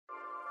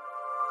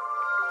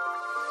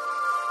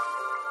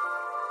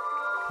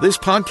This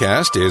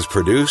podcast is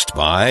produced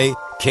by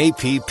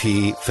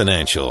KPP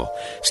Financial.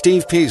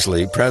 Steve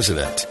Peasley,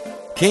 President.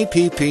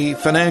 KPP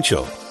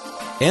Financial.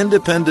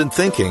 Independent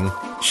thinking,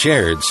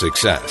 shared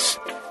success.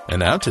 And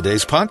now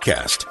today's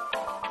podcast.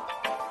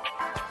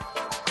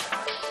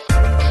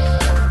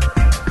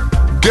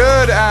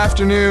 Good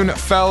afternoon,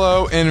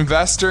 fellow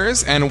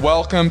investors, and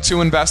welcome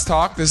to Invest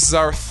Talk. This is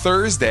our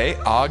Thursday,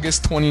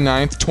 August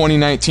 29th,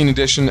 2019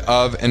 edition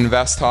of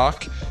Invest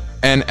Talk.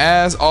 And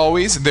as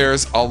always,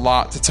 there's a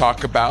lot to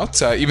talk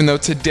about, even though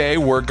today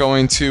we're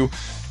going to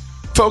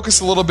focus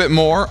a little bit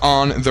more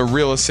on the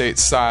real estate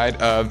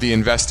side of the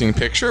investing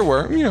picture,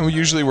 where,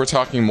 usually we're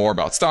talking more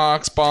about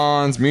stocks,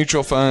 bonds,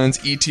 mutual funds,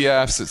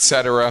 ETFs,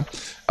 etc.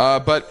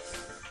 But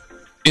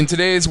in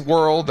today's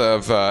world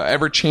of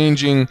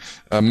ever-changing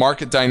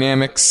market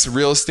dynamics,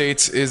 real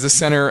estate is the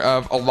center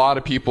of a lot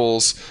of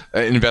people's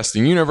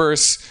investing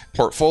universe,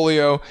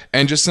 portfolio,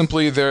 and just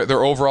simply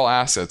their overall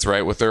assets,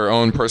 right, with their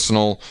own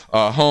personal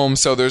home.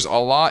 So there's a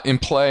lot in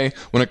play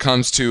when it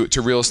comes to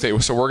real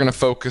estate. So we're going to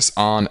focus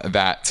on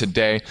that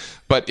today.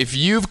 But if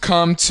you've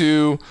come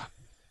to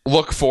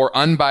look for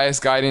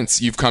unbiased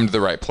guidance, you've come to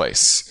the right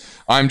place.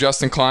 I'm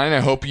Justin Klein. I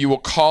hope you will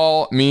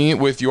call me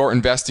with your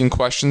investing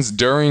questions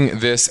during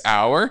this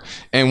hour.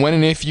 And when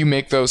and if you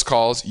make those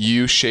calls,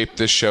 you shape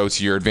this show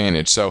to your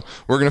advantage. So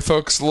we're going to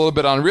focus a little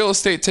bit on real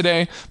estate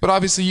today, but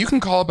obviously you can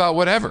call about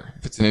whatever.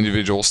 If it's an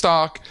individual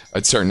stock,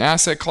 a certain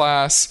asset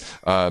class,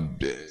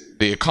 the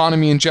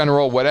economy in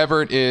general,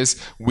 whatever it is,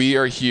 we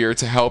are here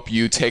to help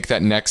you take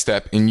that next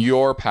step in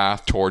your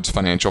path towards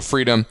financial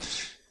freedom.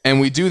 And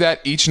we do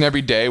that each and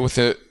every day with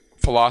a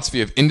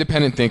philosophy of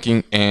independent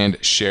thinking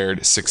and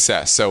shared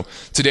success. So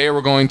today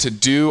we're going to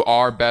do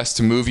our best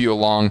to move you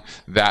along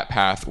that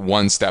path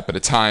one step at a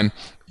time.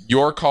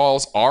 Your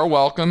calls are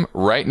welcome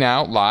right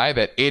now live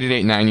at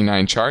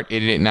 888-99-CHART,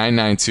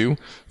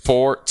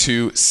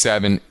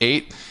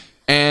 888-992-4278.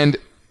 And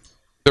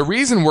the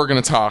reason we're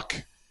going to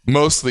talk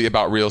mostly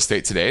about real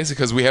estate today is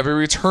because we have a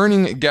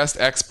returning guest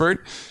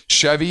expert,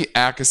 Chevy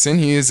Acheson.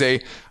 He is a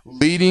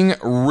leading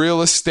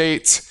real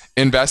estate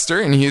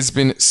investor, and he has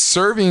been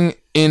serving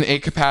in a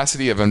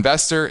capacity of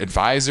investor,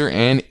 advisor,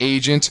 and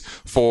agent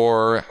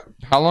for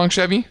how long,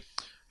 Chevy?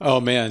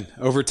 Oh man,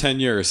 over 10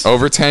 years.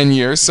 Over 10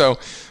 years. So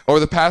over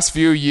the past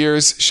few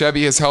years,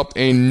 Chevy has helped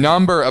a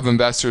number of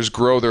investors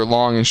grow their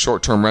long and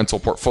short-term rental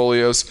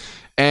portfolios.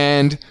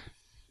 And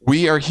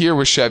we are here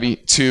with Chevy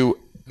to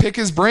pick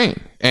his brain.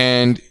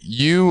 And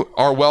you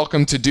are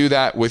welcome to do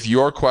that with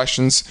your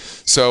questions.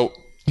 So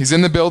he's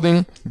in the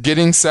building,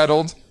 getting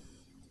settled.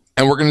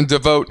 And we're going to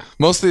devote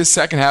mostly the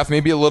second half,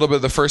 maybe a little bit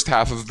of the first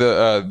half of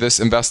this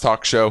Invest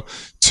Talk show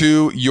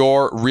to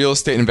your real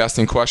estate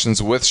investing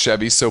questions with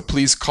Chevy. So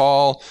please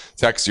call,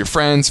 text your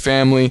friends,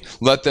 family,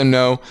 let them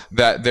know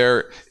that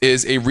there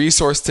is a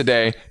resource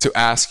today to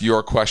ask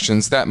your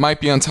questions that might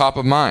be on top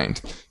of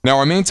mind. Now,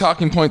 our main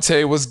talking point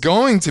today was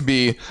going to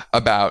be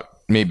about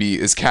maybe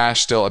is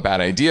cash still a bad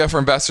idea for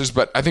investors,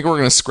 but I think we're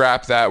going to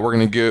scrap that. We're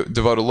going to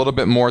devote a little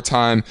bit more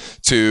time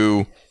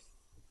to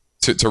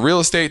real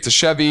estate, to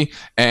Chevy,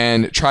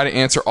 and try to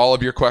answer all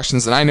of your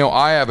questions. And I know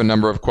I have a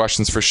number of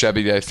questions for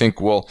Chevy that I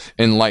think will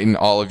enlighten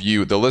all of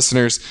you, the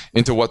listeners,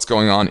 into what's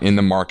going on in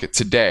the market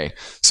today.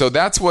 So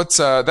that's what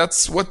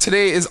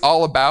today is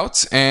all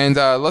about. And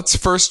let's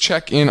first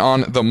check in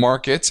on the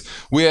market.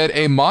 We had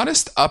a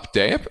modest up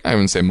day. I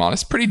wouldn't say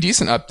modest, pretty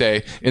decent up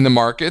day in the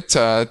market.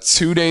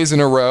 2 days in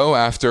a row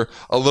after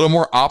a little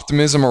more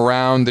optimism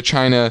around the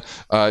China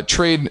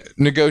trade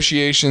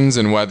negotiations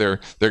and whether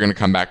they're going to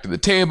come back to the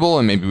table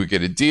and maybe we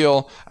get a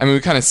deal. I mean,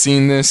 we've kind of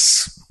seen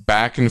this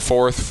back and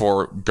forth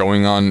for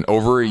going on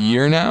over a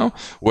year now,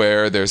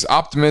 where there's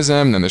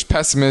optimism, then there's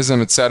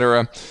pessimism,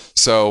 etc.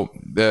 So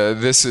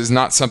this is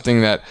not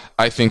something that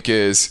I think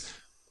is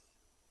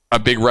a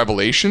big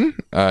revelation.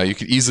 You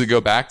could easily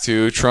go back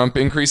to Trump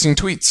increasing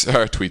tariffs,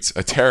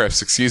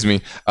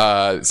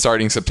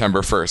 starting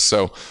September 1st.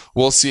 So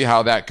we'll see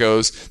how that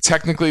goes.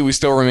 Technically, we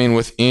still remain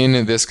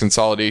within this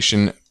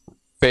consolidation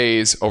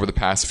phase over the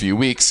past few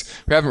weeks.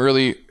 We haven't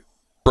really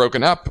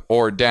broken up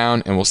or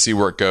down, and we'll see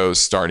where it goes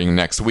starting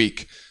next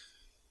week.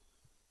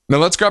 Now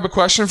let's grab a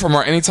question from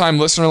our anytime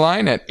listener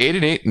line at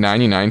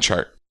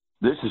 888-99-CHART.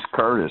 This is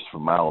Curtis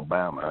from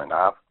Alabama, and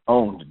I've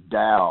owned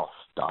Dow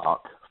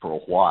stock for a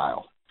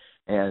while,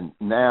 and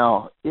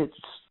now it's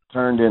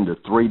turned into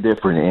 3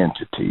 different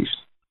entities,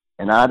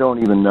 and I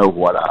don't even know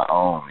what I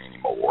own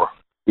anymore.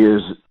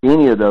 Is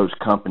any of those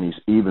companies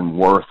even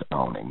worth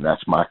owning?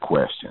 That's my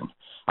question.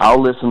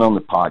 I'll listen on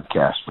the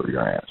podcast for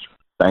your answer.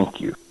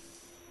 Thank you.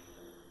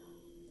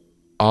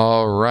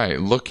 All right.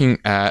 Looking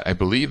at, I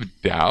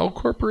believe, Dow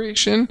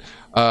Corporation.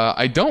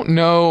 I don't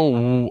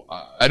know.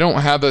 I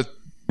don't have the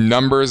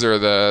numbers or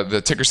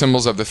the ticker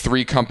symbols of the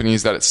 3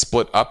 companies that it's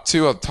split up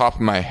to off the top of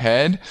my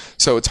head.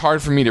 So it's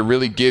hard for me to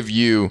really give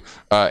you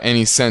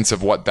any sense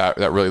of what that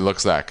really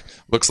looks like.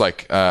 looks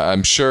like.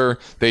 I'm sure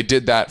they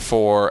did that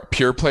for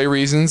pure play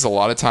reasons. A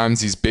lot of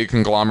times these big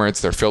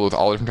conglomerates, they're filled with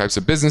all different types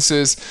of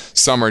businesses.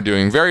 Some are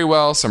doing very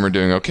well, some are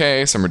doing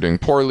okay, some are doing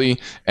poorly.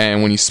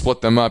 And when you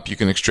split them up, you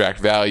can extract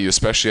value,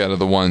 especially out of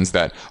the ones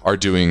that are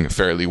doing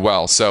fairly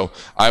well. So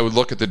I would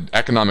look at the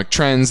economic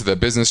trends, the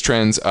business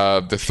trends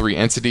of the three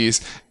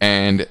entities,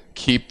 and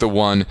keep the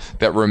one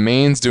that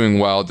remains doing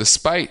well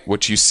despite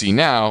what you see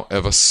now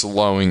of a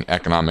slowing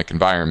economic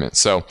environment.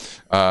 So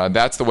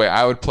that's the way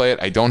I would play it.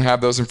 I don't have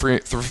those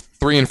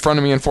three in front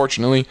of me,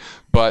 unfortunately,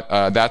 but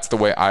that's the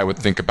way I would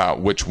think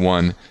about which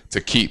one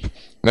to keep.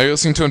 Now you're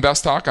listening to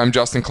Invest Talk. I'm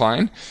Justin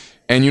Klein.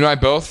 And you and I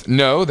both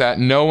know that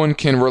no one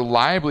can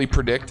reliably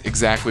predict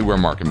exactly where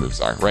market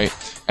moves are, right?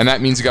 And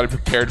that means you got to be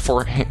prepared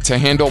to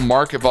handle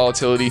market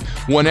volatility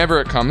whenever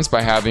it comes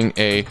by having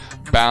a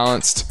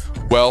balanced,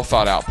 well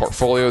thought out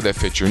portfolio that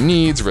fits your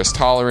needs, risk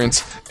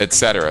tolerance,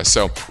 etc.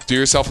 So do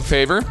yourself a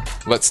favor.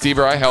 Let Steve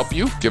or I help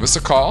you. Give us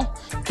a call.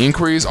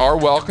 Inquiries are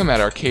welcome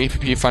at our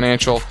KPP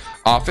Financial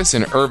office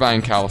in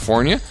Irvine,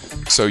 California.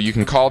 So you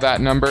can call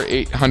that number,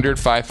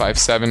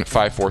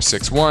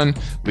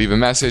 800-557-5461, leave a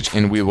message,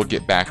 and we will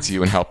get back to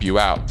you and help you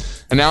out.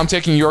 And now I'm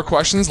taking your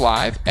questions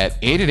live at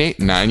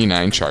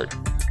 888-99-CHART.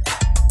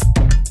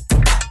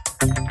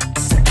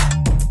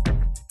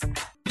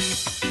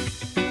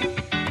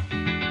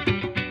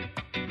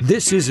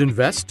 This is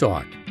Invest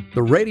Talk,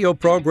 the radio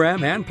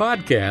program and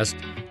podcast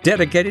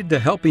dedicated to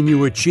helping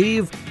you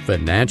achieve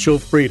financial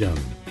freedom.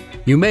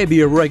 You may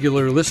be a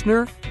regular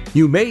listener.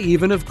 You may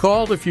even have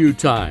called a few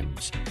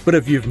times. But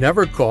if you've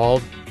never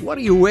called, what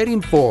are you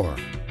waiting for?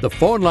 The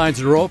phone lines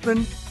are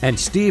open, and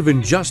Steve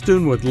and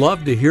Justin would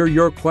love to hear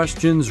your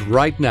questions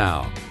right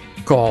now.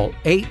 Call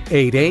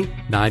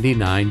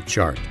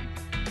 888-99-CHART.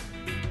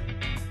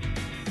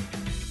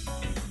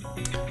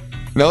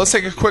 Now let's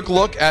take a quick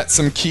look at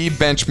some key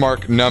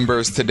benchmark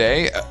numbers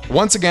today.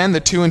 Once again,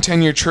 the 2- and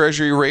 10-year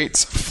Treasury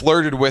rates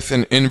flirted with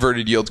an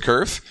inverted yield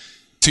curve.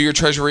 2-year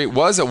Treasury rate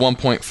was at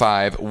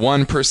 1.51%,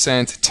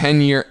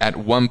 10-year at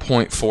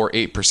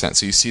 1.48%.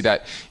 So you see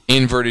that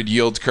inverted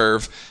yield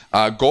curve.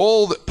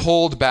 Gold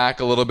pulled back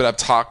a little bit. I've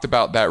talked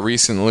about that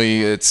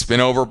recently. It's been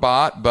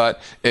overbought,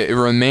 but it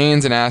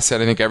remains an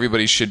asset I think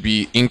everybody should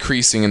be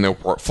increasing in their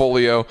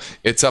portfolio.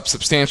 It's up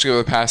substantially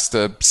over the past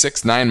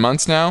 6-9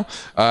 months now,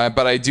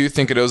 but I do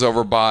think it is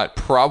overbought.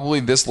 Probably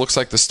this looks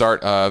like the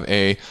start of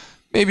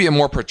maybe a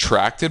more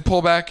protracted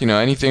pullback. You know,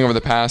 anything over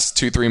the past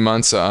 2-3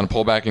 months on a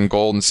pullback in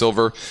gold and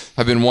silver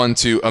have been one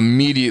to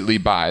immediately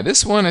buy.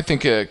 This one, I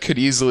think, could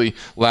easily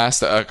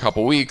last a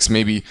couple weeks,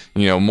 maybe,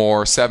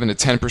 more 7 to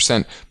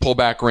 10%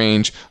 pullback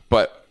range.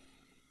 But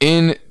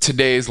in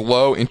today's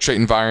low interest rate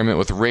environment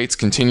with rates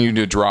continuing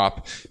to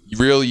drop,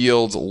 real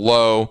yields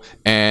low,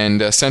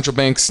 and central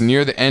banks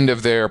near the end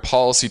of their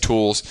policy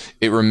tools,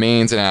 it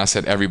remains an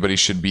asset everybody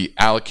should be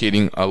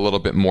allocating a little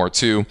bit more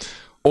to.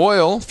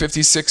 Oil,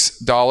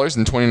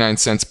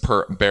 $56.29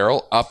 per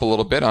barrel, up a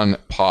little bit on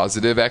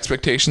positive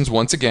expectations,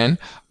 once again,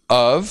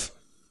 of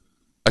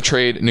a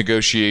trade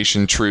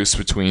negotiation truce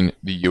between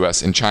the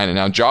U.S. and China.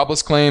 Now,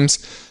 jobless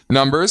claims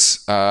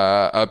numbers,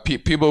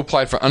 people who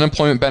applied for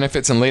unemployment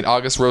benefits in late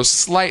August rose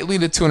slightly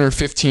to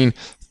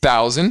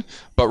 215,000,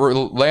 but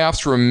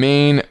layoffs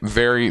remain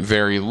very,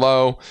 very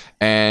low,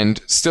 and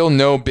still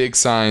no big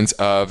signs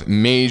of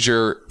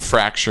major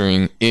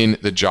fracturing in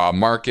the job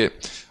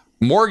market.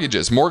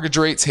 Mortgage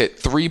rates hit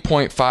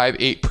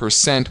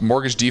 3.58%.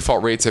 Mortgage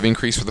default rates have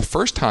increased for the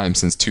first time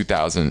since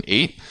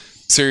 2008.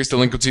 Serious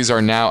delinquencies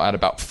are now at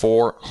about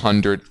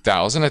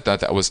 400,000. I thought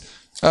that was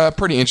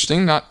pretty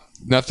interesting.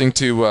 Nothing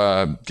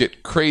to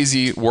get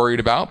crazy worried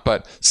about,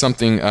 but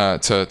something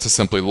to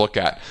simply look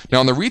at. Now,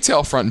 on the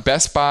retail front,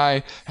 Best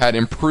Buy had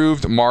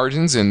improved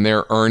margins in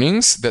their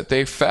earnings that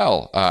they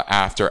fell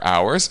after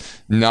hours,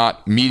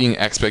 not meeting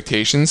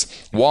expectations.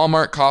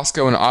 Walmart,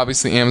 Costco, and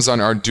obviously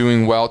Amazon are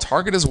doing well.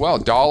 Target as well.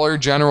 Dollar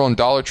General and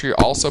Dollar Tree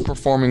also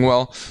performing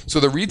well. So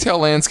the retail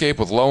landscape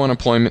with low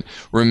unemployment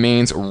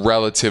remains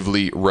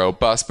relatively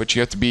robust, but you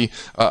have to be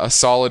a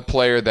solid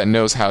player that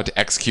knows how to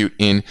execute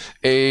in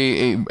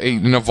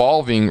an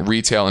evolving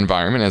retail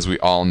environment, as we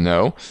all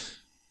know.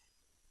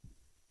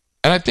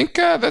 And I think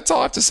that's all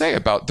I have to say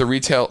about the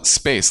retail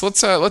space.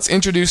 Let's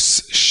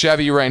introduce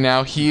Chevy right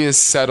now. He is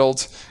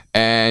settled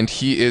and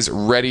he is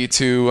ready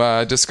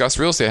to discuss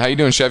real estate. How you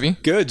doing, Chevy?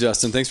 Good,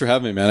 Justin. Thanks for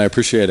having me, man. I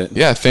appreciate it.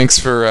 Yeah, thanks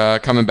for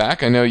coming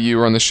back. I know you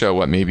were on the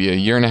show, maybe a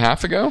year and a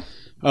half ago?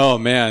 Oh,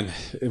 man.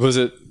 Was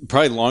it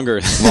probably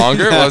longer?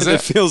 Longer, was it?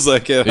 It feels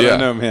like it. I don't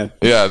know, man.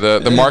 Yeah,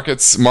 the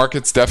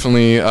market's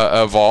definitely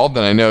evolved,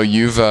 and I know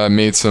you've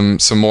made some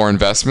more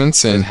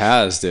investments. And it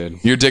has,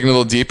 dude. You're digging a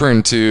little deeper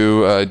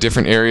into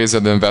different areas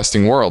of the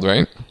investing world,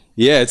 right?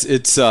 Yeah,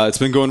 it's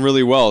been going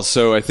really well.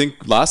 So I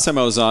think last time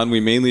I was on, we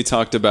mainly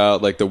talked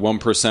about like the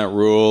 1%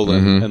 rule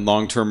and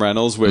long-term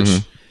rentals, which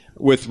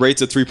with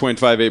rates at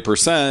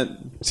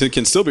 3.58%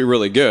 can still be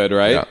really good,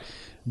 right? Yeah.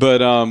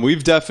 But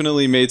we've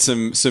definitely made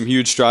some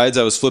huge strides.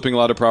 I was flipping a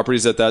lot of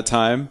properties at that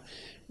time,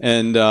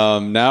 and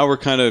now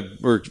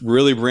we're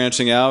really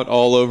branching out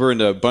all over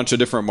into a bunch of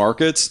different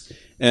markets.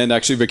 And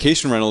actually,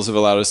 vacation rentals have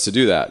allowed us to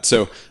do that.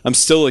 So I'm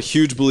still a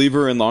huge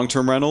believer in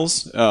long-term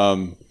rentals,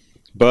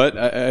 but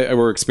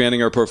we're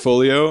expanding our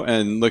portfolio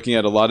and looking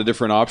at a lot of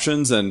different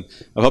options. And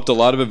I've helped a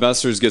lot of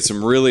investors get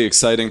some really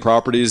exciting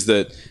properties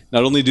that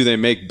not only do they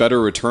make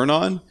better return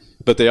on,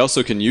 but they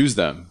also can use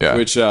them,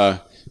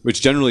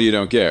 which generally you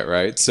don't get,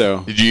 right?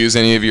 So, did you use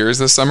any of yours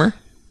this summer?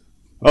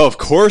 Oh, of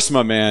course,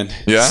 my man.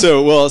 Yeah.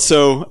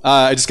 So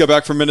I just got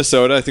back from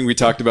Minnesota. I think we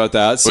talked about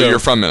that. So you're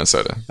from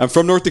Minnesota. I'm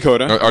from North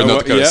Dakota. Or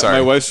North Dakota, sorry.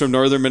 My wife's from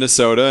northern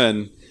Minnesota,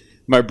 and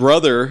my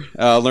brother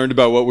learned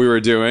about what we were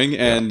doing,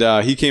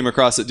 and he came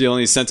across that deal and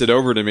he sent it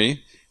over to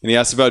me, and he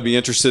asked if I'd be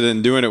interested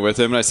in doing it with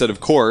him, and I said, of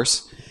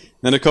course.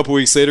 Then a couple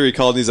weeks later, he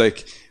called and he's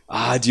like,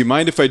 do you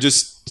mind if I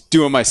just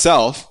do it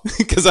myself?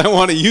 Because I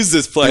want to use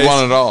this place. You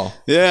want it all.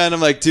 Yeah, and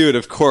I'm like, dude,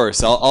 of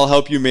course. I'll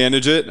help you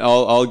manage it.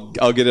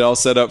 I'll get it all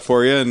set up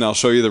for you, and I'll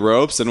show you the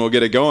ropes, and we'll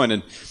get it going.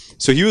 And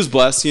so he was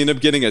blessed. He ended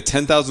up getting a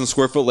 10,000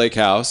 square foot lake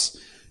house.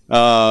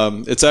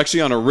 It's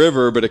actually on a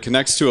river, but it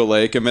connects to a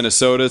lake in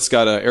Minnesota. It's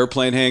got an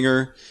airplane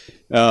hangar.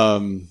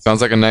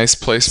 Sounds like a nice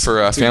place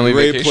for a family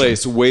great vacation.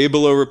 Place, way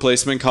below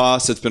replacement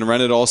cost. It's been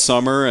rented all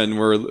summer, and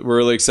we're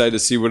really excited to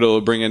see what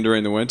it'll bring in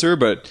during the winter.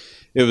 But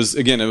it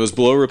was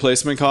below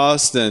replacement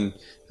cost, and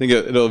I think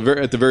it'll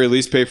at the very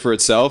least pay for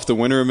itself. The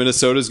winter in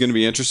Minnesota is going to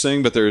be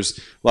interesting, but there's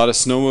a lot of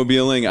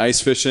snowmobiling,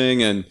 ice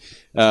fishing, and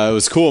it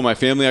was cool. My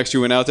family actually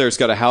went out there. It's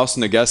got a house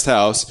and a guest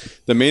house.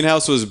 The main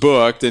house was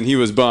booked, and he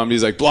was bummed.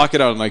 He's like, block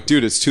it out. I'm like,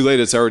 dude, it's too late.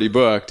 It's already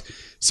booked.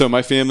 So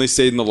my family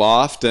stayed in the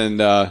loft, and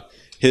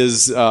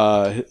his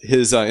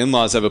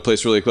in-laws have a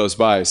place really close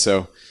by.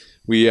 So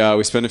we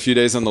spent a few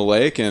days on the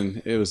lake,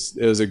 and it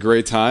was a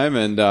great time,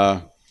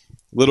 and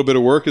little bit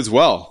of work as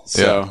well.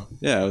 So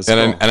yeah, it was cool.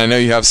 And I know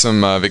you have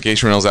some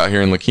vacation rentals out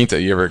here in La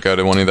Quinta. You ever go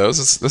to one of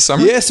those this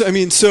summer? Yeah.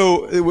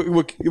 So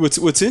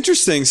what's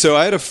interesting. So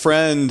I had a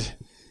friend,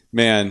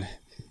 man,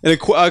 and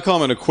I call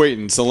him an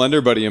acquaintance, a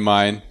lender buddy of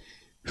mine,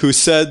 who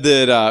said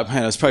that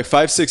it was probably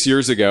 5-6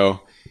 years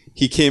ago.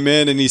 He came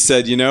in and he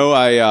said,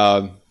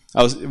 I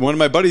was one of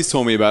my buddies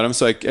told me about him,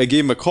 so I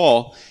gave him a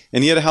call,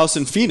 and he had a house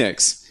in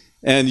Phoenix.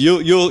 And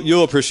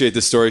you'll appreciate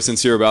this story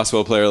since you're a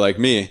basketball player like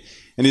me.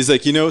 And he's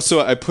like, so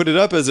I put it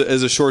up as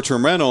a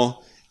short-term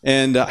rental,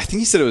 and I think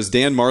he said it was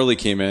Dan Marley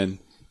came in,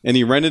 and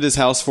he rented his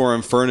house for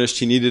him, furnished.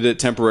 He needed it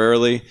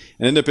temporarily,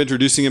 and ended up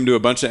introducing him to a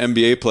bunch of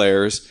NBA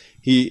players.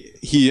 He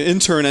in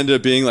turn ended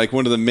up being like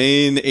one of the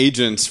main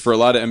agents for a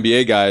lot of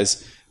NBA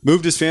guys.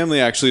 Moved his family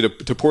actually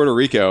to Puerto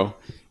Rico,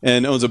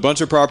 and owns a bunch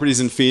of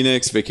properties in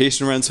Phoenix,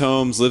 vacation rents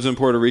homes, lives in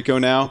Puerto Rico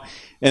now.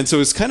 And so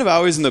it's kind of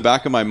always in the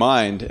back of my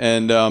mind.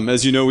 And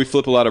as you know, we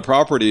flip a lot of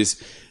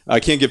properties. I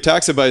can't give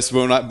tax advice,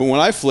 but when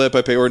I flip,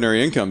 I pay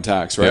ordinary income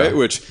tax, right? Yeah.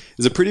 Which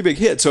is a pretty big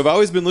hit. So I've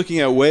always been looking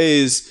at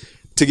ways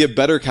to get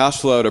better cash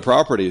flow out of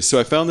properties. So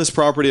I found this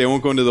property. I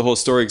won't go into the whole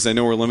story because I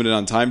know we're limited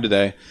on time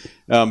today.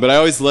 But I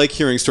always like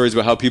hearing stories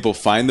about how people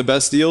find the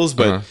best deals.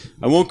 But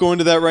I won't go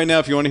into that right now.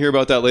 If you want to hear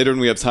about that later when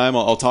we have time,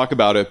 I'll talk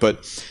about it.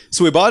 But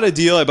so we bought a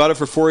deal. I bought it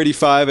for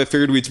 $485. I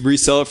figured we'd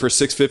resell it for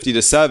 $650 to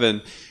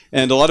 $700.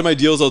 And a lot of my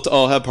deals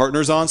I'll have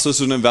partners on. So this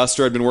was an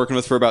investor I'd been working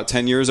with for about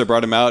 10 years. I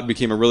brought him out,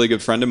 became a really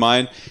good friend of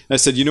mine. And I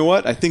said, you know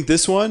what? I think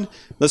this one,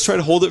 let's try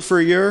to hold it for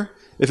a year.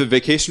 If it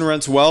vacation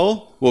rents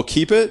well, we'll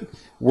keep it.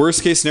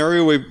 Worst case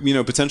scenario, we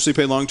potentially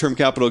pay long-term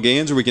capital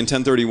gains, or we can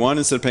 1031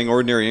 instead of paying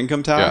ordinary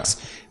income tax.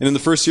 Yeah. And in the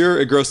first year,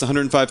 it grossed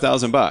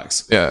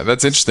 $105,000. Yeah,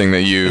 that's interesting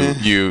that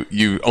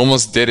you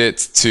almost did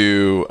it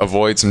to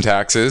avoid some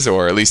taxes,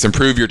 or at least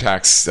improve your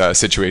tax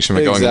situation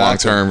by going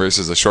long-term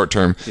versus a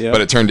short-term. Yep.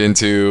 But it turned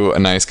into a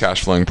nice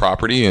cash-flowing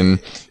property, and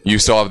you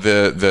still have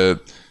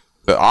the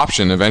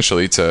option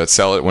eventually to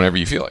sell it whenever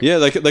you feel like. Yeah,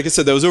 like I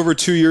said, that was over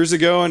 2 years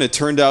ago, and it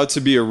turned out to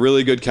be a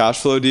really good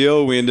cash flow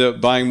deal. We ended up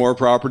buying more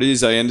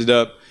properties. I ended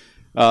up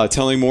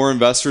telling more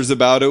investors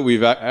about it.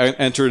 We've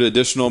entered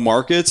additional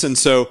markets, and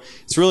so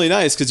it's really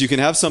nice because you can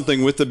have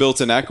something with the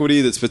built-in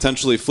equity that's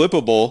potentially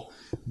flippable,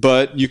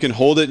 but you can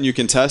hold it and you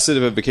can test it.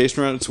 If a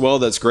vacation rents well,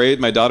 that's great.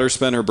 My daughter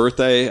spent her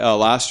birthday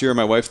last year.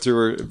 My wife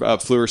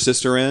flew her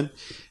sister in.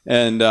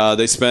 And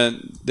they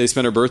spent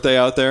her birthday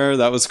out there.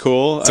 That was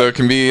cool. So it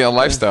can be a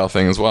lifestyle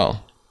thing as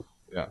well.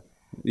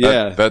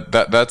 Yeah.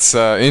 That's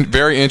a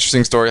very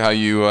interesting story how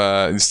you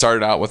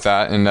started out with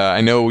that. And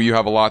I know you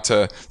have a lot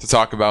to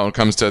talk about when it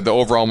comes to the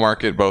overall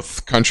market,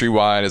 both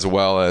countrywide as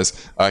well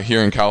as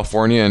here in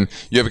California. And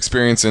you have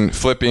experience in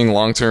flipping,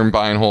 long-term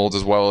buy and holds,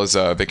 as well as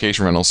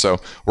vacation rentals. So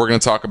we're going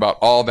to talk about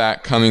all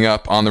that coming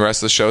up on the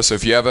rest of the show. So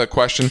if you have a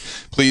question,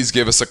 please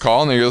give us a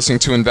call. And you're listening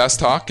to Invest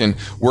Talk. And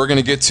we're going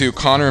to get to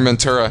Connor and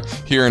Ventura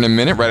here in a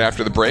minute, right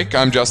after the break.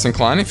 I'm Justin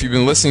Klein. If you've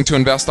been listening to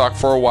Invest Talk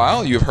for a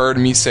while, you've heard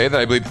me say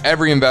that I believe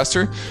every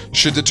investor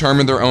should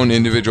determine their own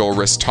individual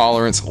risk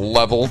tolerance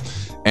level.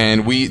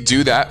 And we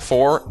do that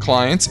for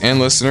clients and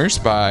listeners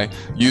by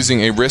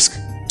using a risk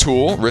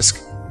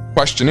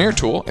questionnaire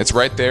tool. It's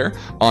right there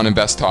on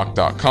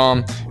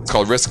investtalk.com. It's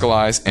called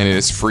Riskalyze, and it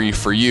is free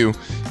for you,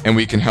 and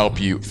we can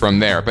help you from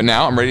there. But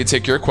now I'm ready to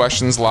take your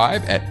questions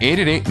live at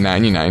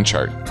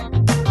 888-99-CHART.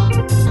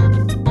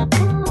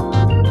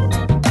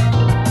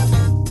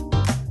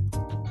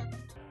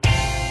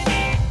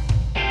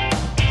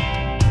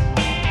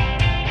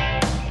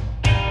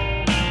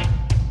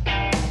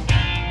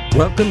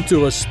 Welcome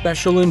to a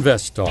special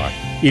Invest Talk.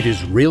 It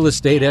is Real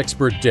Estate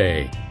Expert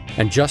Day,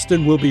 and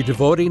Justin will be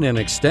devoting an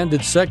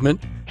extended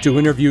segment to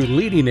interview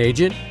leading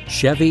agent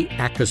Chevy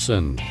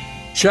Ackerson.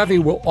 Chevy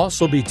will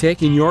also be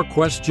taking your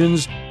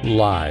questions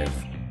live.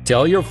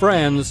 Tell your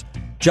friends,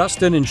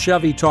 Justin and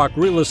Chevy talk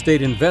real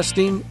estate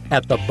investing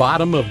at the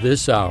bottom of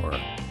this hour.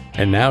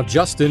 And now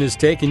Justin is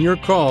taking your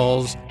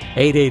calls,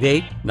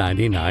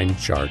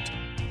 888-99-CHART.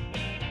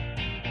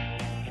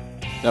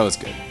 That was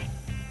good.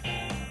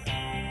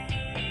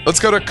 Let's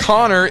go to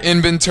Connor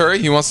in Ventura.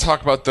 He wants to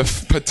talk about the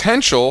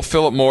potential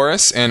Philip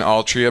Morris and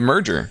Altria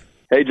merger.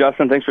 Hey,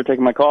 Justin. Thanks for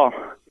taking my call.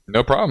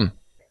 No problem.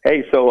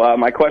 Hey, so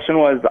my question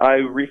was, I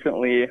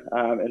recently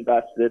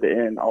invested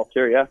in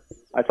Altria.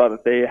 I saw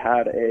that they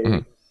had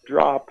a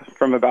drop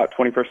from about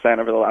 20%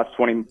 over the last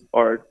 20%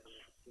 over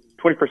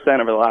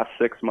the last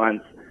 6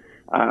 months.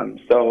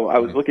 So I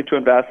was looking to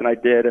invest, and I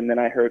did, and then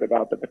I heard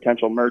about the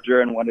potential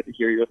merger and wanted to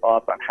hear your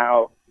thoughts on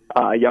how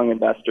a young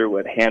investor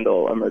would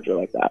handle a merger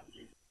like that.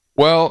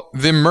 Well,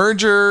 the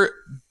merger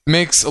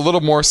makes a little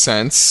more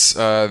sense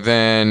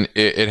than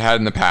it had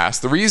in the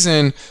past. The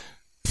reason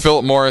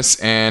Philip Morris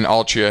and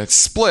Altria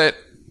split,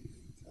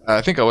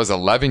 I think it was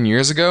 11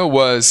 years ago,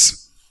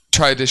 was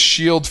tried to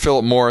shield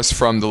Philip Morris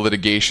from the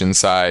litigation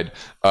side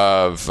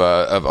of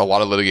a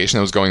lot of litigation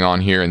that was going on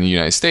here in the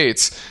United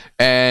States.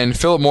 And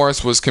Philip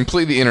Morris was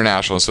completely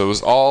international. So it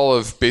was all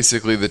of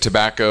basically the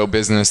tobacco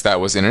business that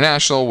was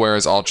international,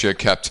 whereas Altria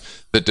kept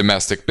the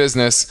domestic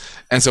business.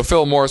 And so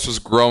Philip Morris was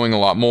growing a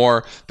lot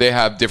more. They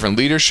have different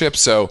leadership.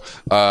 So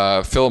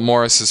Philip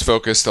Morris is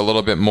focused a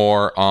little bit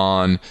more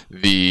on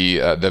the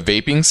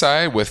vaping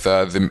side with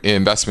the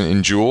investment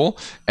in Juul,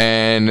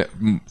 and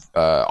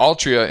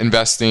Altria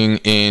investing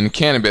in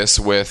cannabis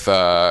with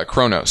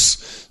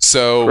Cronos.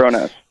 So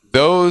Cronos.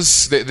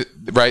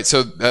 Right.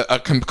 So a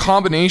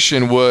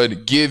combination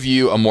would give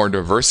you a more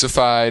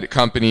diversified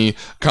company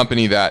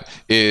that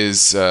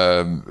is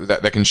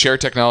that can share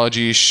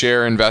technology,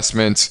 share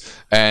investments,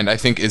 and I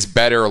think is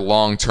better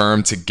long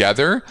term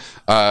together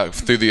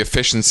through the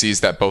efficiencies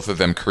that both of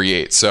them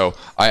create. So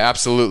I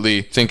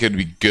absolutely think it'd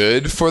be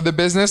good for the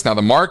business. Now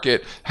the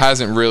market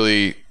hasn't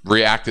really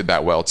reacted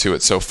that well to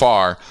it so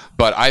far,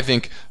 but I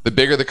think the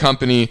bigger the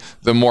company,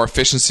 the more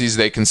efficiencies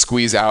they can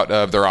squeeze out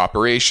of their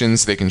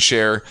operations. They can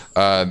share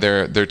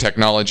their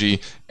technology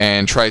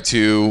and try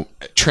to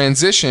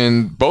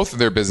transition both of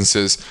their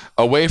businesses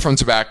away from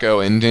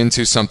tobacco and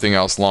into something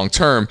else long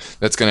term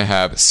that's going to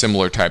have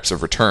similar types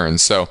of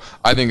returns. So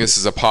I think this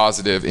is a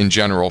positive in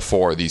general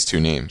for these two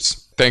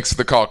names. Thanks for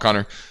the call,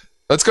 Connor.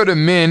 Let's go to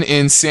Min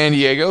in San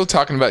Diego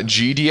talking about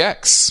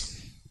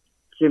GDX.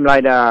 Seems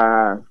like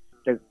the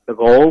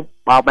gold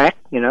bounce back,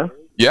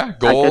 Yeah,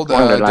 gold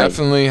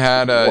definitely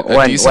had a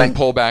decent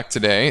pullback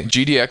today.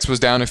 GDX was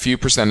down a few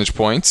percentage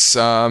points.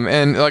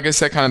 And like I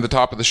said, kind of the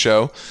top of the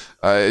show,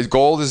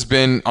 gold has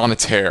been on a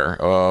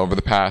tear over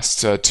the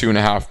past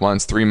 2.5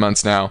 months, 3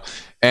 months now.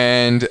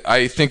 And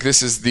I think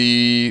this is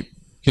the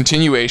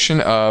continuation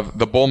of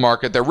the bull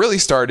market that really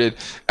started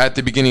at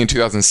the beginning of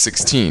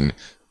 2016.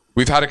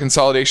 We've had a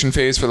consolidation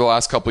phase for the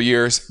last couple of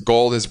years.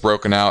 Gold has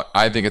broken out.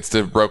 I think it's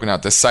broken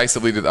out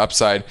decisively to the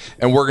upside,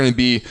 and we're going to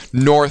be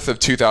north of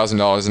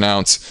 $2,000 an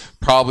ounce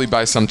probably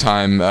by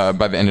sometime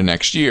by the end of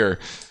next year.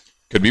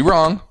 Could be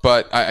wrong,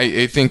 but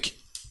I think,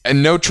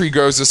 and no tree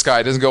grows the sky.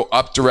 It doesn't go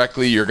up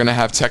directly. You're going to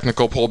have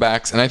technical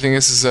pullbacks, and I think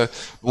this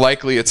is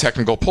likely a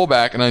technical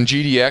pullback. And on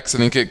GDX, I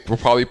think it will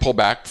probably pull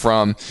back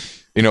from,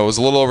 it was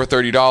a little over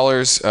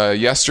 $30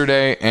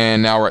 yesterday,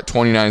 and now we're at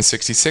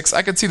 $29.66.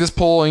 I could see this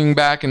pulling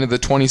back into the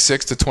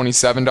 $26 to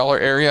 $27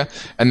 area,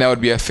 and that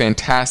would be a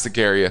fantastic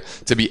area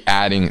to be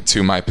adding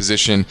to my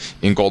position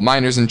in gold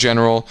miners in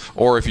general,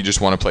 or if you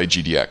just want to play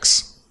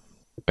GDX.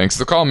 Thanks for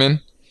the call,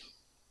 Min.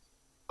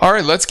 All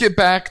right, let's get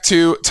back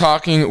to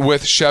talking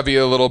with Chevy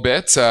a little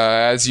bit.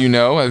 As you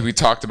know, as we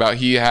talked about,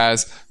 he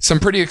has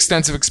some pretty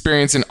extensive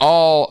experience in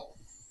all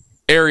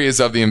areas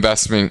of the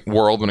investment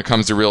world when it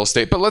comes to real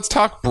estate. But let's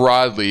talk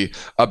broadly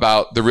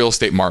about the real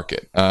estate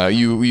market.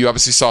 You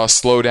obviously saw a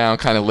slowdown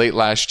kind of late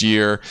last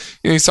year.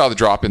 You saw the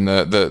drop in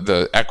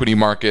the equity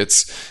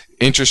markets.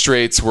 Interest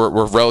rates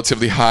were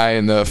relatively high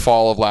in the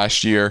fall of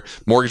last year.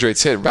 Mortgage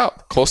rates hit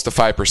about close to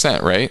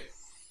 5%, right?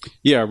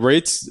 Yeah,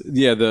 rates.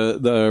 Yeah,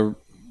 the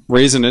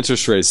raise in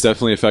interest rates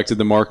definitely affected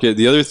the market.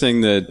 The other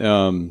thing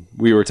that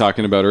we were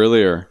talking about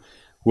earlier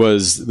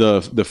was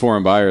the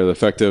foreign buyer. The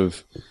effect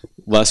of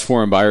less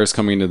foreign buyers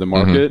coming into the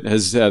market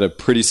has had a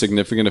pretty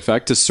significant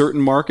effect to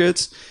certain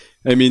markets.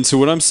 I mean, so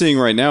what I'm seeing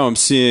right now, in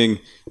certain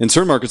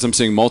markets, I'm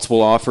seeing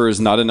multiple offers,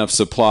 not enough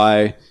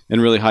supply,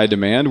 and really high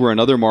demand. Where in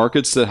other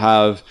markets that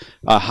have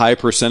a high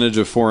percentage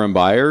of foreign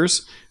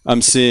buyers,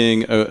 I'm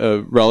seeing a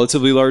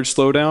relatively large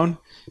slowdown.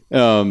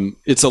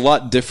 It's a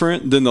lot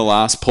different than the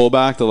last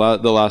pullback, the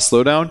last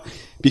slowdown,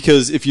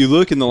 because if you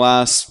look in the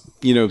last,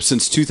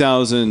 since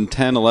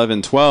 2010,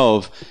 11,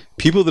 12,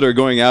 people that are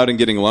going out and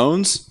getting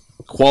loans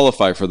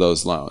qualify for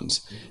those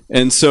loans.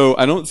 And so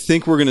I don't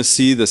think we're going to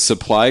see the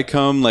supply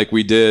come like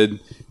we did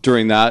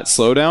during that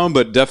slowdown,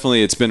 but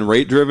definitely it's been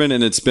rate driven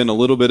and it's been a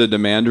little bit of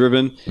demand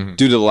driven due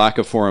to the lack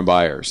of foreign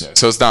buyers.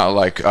 So it's not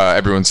like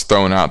everyone's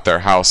throwing out their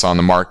house on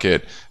the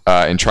market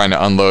and trying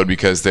to unload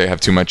because they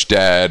have too much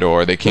debt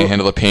or they can't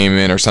handle the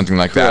payment or something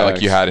like that,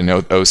 like you had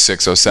in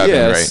 06,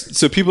 07, right?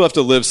 So people have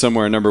to live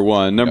somewhere, number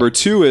one. Number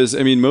two is,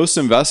 I mean, most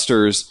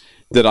investors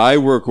that I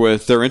work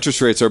with, their interest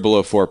rates are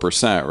below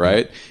 4%,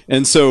 right?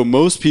 And so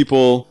most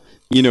people,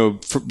 you know,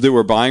 that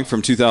were buying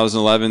from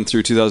 2011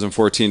 through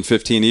 2014,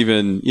 15,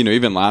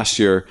 even last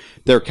year,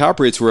 their cap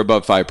rates were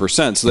above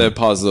 5%. So they have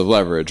positive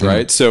leverage,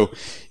 right? So,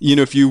 you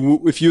know, if you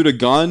would have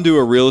gone to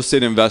a real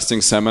estate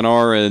investing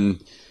seminar in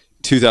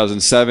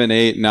 2007,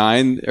 8,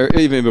 9, or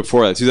even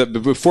before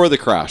that, before the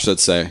crash,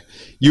 let's say,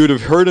 you would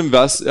have heard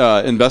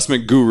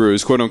investment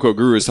gurus, quote unquote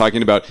gurus,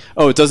 talking about,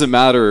 oh, it doesn't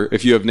matter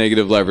if you have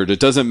negative leverage. It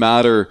doesn't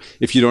matter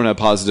if you don't have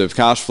positive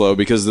cash flow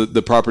because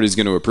the property is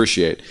going to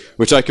appreciate,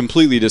 which I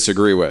completely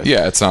disagree with.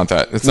 Yeah, it's not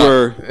that.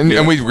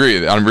 And we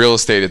agree on real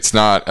estate. It's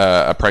not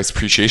a price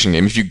appreciation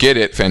game. If you get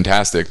it,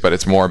 fantastic, but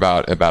it's more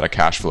about a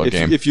cash flow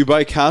game. If you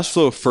buy cash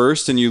flow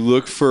first and you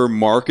look for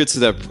markets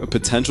that have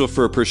potential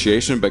for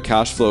appreciation, but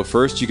cash flow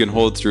first, you can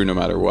hold through no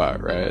matter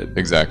what, right?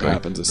 Exactly. That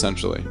happens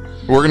essentially.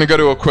 We're going to go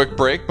to a quick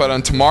break, but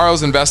on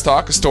tomorrow's Invest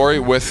Talk, a story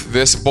with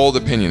this bold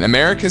opinion.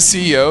 America's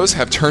CEOs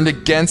have turned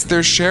against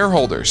their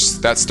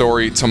shareholders. That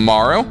story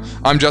tomorrow.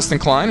 I'm Justin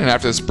Klein, and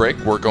after this break,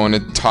 we're going to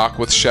talk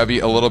with Chevy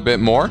a little bit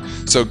more.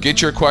 So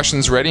get your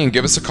questions ready and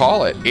give us a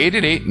call at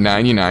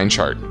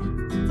 888-99-CHART.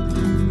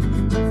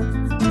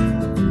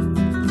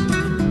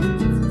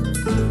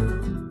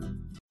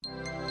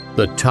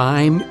 The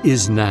time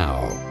is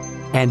now.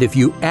 And if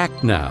you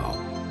act now,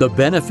 the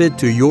benefit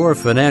to your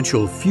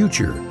financial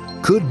future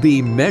could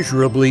be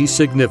measurably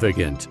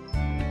significant.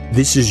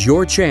 This is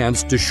your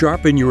chance to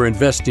sharpen your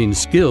investing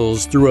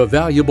skills through a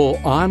valuable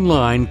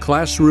online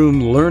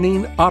classroom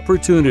learning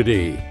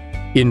opportunity.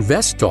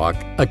 Invest Talk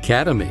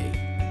Academy.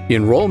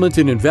 Enrollment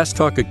in Invest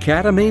Talk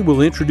Academy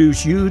will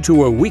introduce you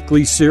to a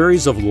weekly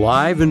series of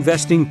live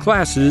investing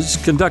classes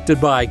conducted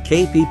by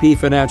KPP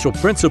Financial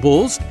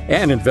Principals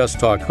and Invest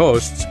Talk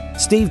hosts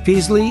Steve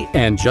Peasley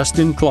and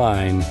Justin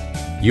Klein.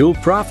 You'll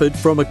profit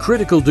from a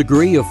critical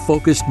degree of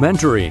focused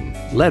mentoring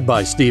led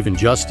by Steve and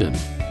Justin.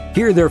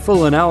 Hear their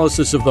full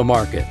analysis of the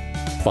market.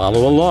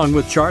 Follow along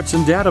with charts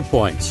and data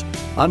points.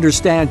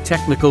 Understand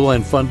technical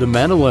and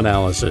fundamental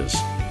analysis.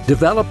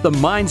 Develop the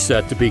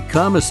mindset to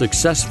become a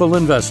successful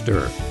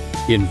investor.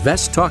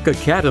 Invest Talk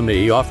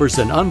Academy offers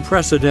an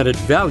unprecedented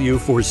value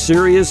for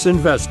serious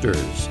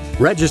investors.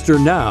 Register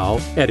now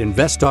at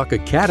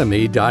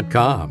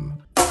investtalkacademy.com.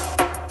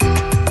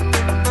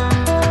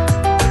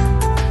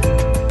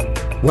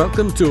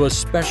 Welcome to a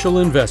special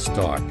Invest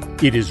Talk.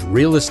 It is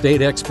Real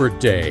Estate Expert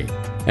Day,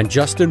 and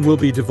Justin will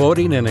be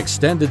devoting an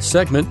extended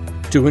segment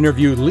to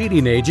interview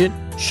leading agent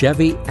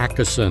Chevy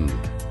Acheson.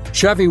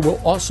 Chevy will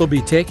also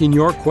be taking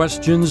your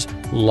questions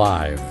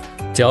live.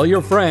 Tell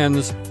your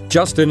friends,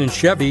 Justin and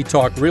Chevy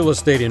talk real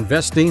estate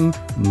investing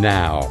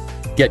now.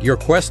 Get your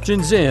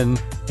questions in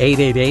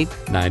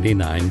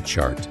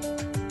 888-99-CHART.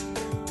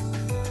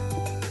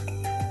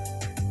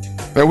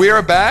 Now we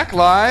are back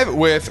live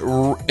with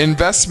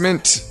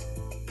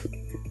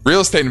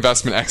real estate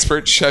investment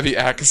expert Chevy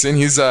Acheson.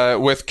 He's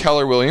with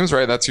Keller Williams,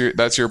 right?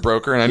 That's your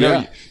broker, and I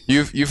know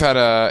you've had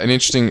an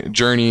interesting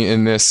journey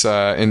in this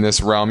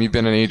realm. You've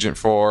been an agent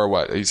for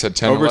what you said,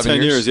 10, over 11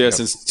 10 years. Yeah, yep.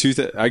 Since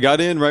I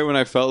got in right when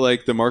I felt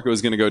like the market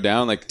was going to go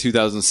down, like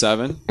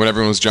 2007, when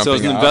everyone was jumping. So I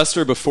was an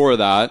investor before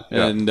that,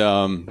 yep. And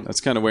I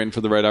was kind of waiting for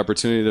the right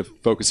opportunity to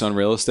focus on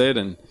real estate,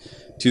 and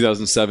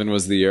 2007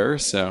 was the year.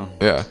 So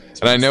yeah,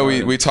 and I know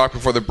we talked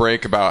before the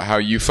break about how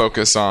you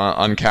focus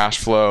on cash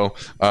flow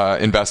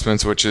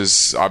investments, which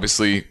is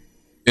obviously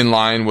in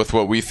line with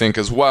what we think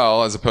as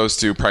well, as opposed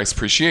to price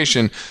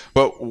appreciation.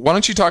 But why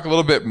don't you talk a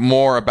little bit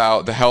more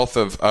about the health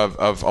of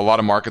a lot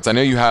of markets? I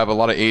know you have a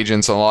lot of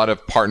agents, a lot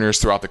of partners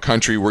throughout the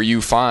country where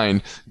you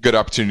find good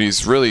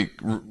opportunities really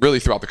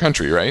throughout the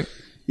country, right?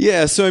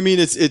 Yeah, so I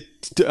mean,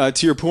 to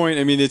your point,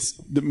 I mean,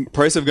 the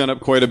price have gone up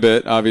quite a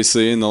bit,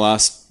 obviously, in the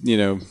last,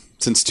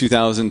 since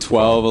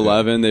 2012,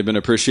 11, they've been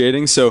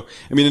appreciating. So,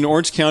 I mean, in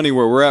Orange County,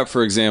 where we're at,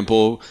 for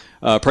example,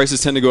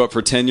 prices tend to go up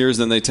for 10 years,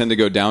 then they tend to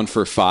go down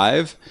for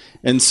 5.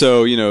 And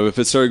so, if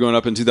it started going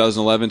up in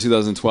 2011,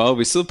 2012,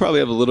 we still probably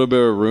have a little bit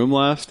of room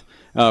left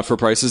for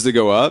prices to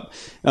go up.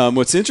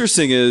 What's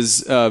interesting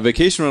is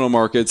vacation rental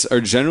markets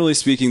are, generally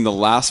speaking, the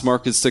last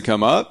markets to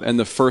come up and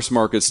the first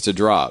markets to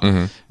drop.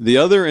 Mm-hmm. The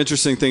other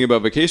interesting thing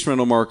about vacation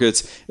rental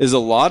markets is a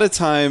lot of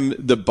time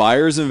the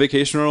buyers in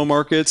vacation rental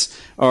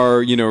markets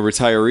are,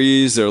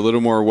 retirees. They're a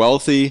little more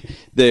wealthy.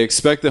 They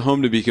expect the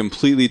home to be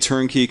completely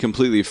turnkey,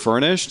 completely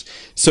furnished.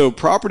 So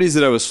properties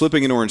that I was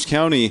flipping in Orange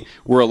County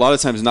were a lot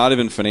of times not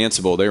even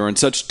financeable. They were in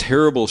such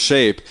terrible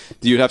shape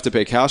that you'd have to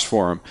pay cash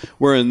for them.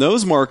 Where in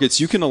those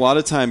markets, you can a lot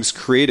of times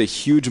create a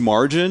huge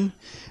margin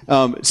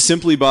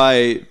simply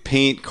by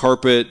paint,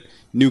 carpet,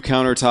 new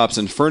countertops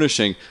and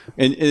furnishing.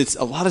 And it's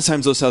a lot of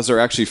times those houses are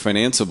actually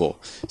financeable.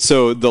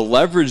 So the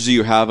leverage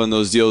you have on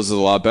those deals is a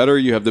lot better.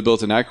 You have the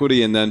built-in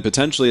equity, and then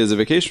potentially as a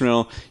vacation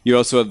rental, you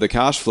also have the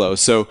cash flow.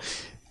 So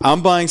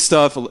I'm buying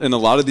stuff in a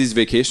lot of these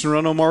vacation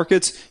rental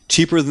markets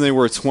cheaper than they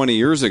were 20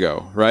 years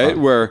ago, right?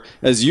 Where,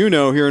 as you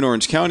know, here in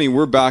Orange County,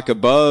 we're back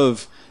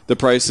above the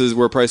prices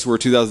where prices were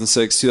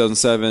 2006,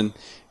 2007.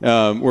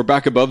 We're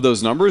back above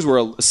those numbers,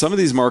 where some of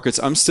these markets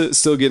I'm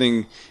still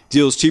getting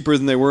deals cheaper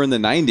than they were in the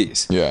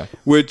 90s. Yeah.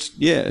 Which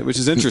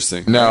is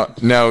interesting.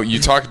 Now you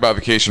talked about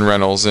vacation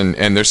rentals, and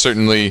there's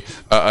certainly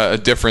a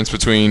difference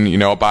between, you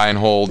know, a buy and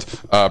hold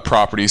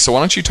property. So why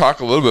don't you talk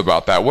a little bit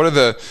about that? What are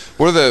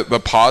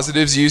the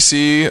positives you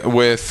see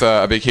with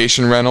a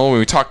vacation rental?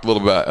 We talked a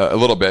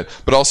little bit,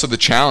 but also the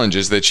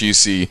challenges that you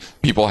see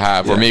people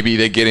have, or maybe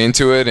they get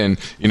into it and,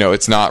 you know,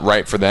 it's not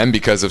right for them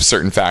because of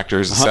certain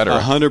factors, et cetera.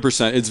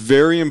 100%. It's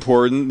very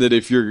important that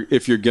if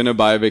you're going to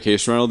buy a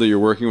vacation rental, that you're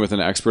working with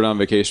an expert on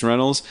vacation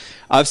rentals.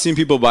 I've seen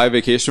people buy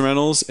vacation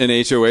rentals in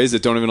HOAs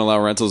that don't even allow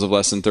rentals of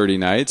less than 30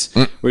 nights,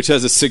 which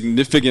has a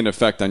significant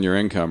effect on your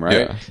income,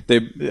 right?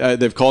 Yeah.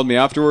 They've called me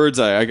afterwards.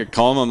 I could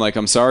call them. I'm like,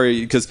 I'm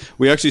sorry, because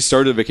we actually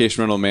started a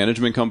vacation rental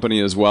management company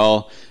as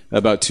well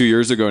about 2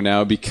 years ago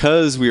now,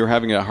 because we were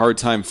having a hard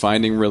time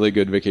finding really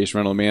good vacation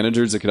rental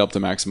managers that could help to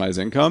maximize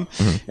income.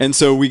 And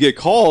so we get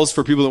calls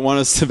for people that want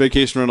us to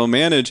vacation rental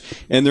manage,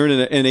 and they're in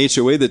an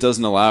HOA that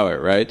doesn't allow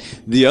it,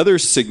 right? The other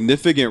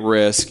significant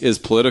risk is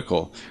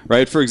political,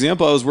 right? For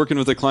example, I was working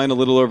with a client a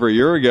little over a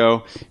year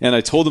ago, and I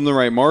told him the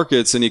right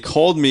markets, and he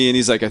called me and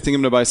he's like, I think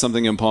I'm going to buy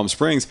something in Palm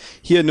Springs.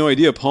 He had no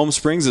idea Palm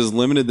Springs has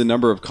limited the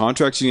number of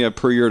contracts you can have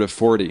per year to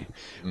 40,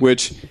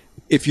 which,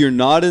 if you're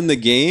not in the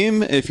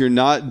game, if you're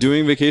not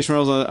doing vacation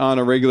rentals on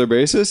a regular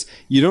basis,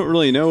 you don't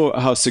really know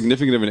how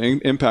significant of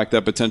an impact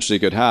that potentially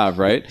could have,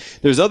 right?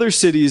 There's other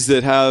cities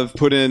that have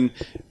put in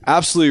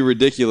absolutely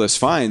ridiculous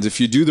fines. If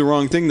you do the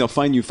wrong thing, they'll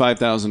fine you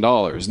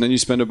 $5,000, and then you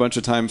spend a bunch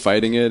of time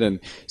fighting it. And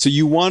so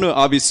you want to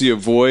obviously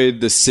avoid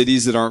the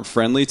cities that aren't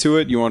friendly to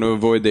it. You want to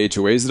avoid the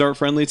HOAs that aren't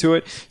friendly to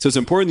it. So it's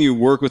important that you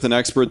work with an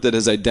expert that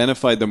has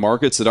identified the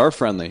markets that are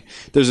friendly.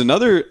 There's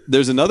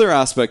another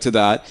aspect to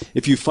that.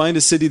 If you find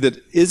a city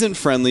that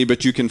isn't friendly,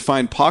 but you can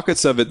find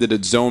pockets of it that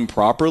it's zoned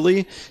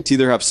properly to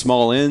either have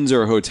small inns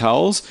or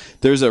hotels,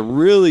 there's a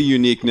really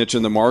unique niche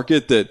in the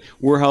market that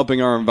we're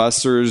helping our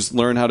investors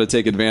learn how to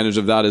take advantage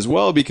of that as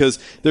well, because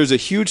there's a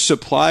huge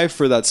supply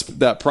for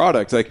that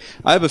product. Like,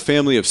 I have a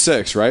family of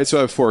 6, right? So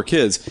I have 4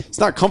 kids. It's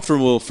not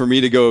comfortable for me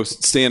to go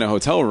stay in a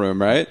hotel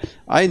room, right?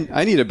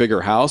 I need a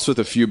bigger house with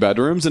a few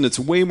bedrooms, and it's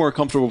way more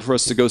comfortable for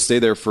us to go stay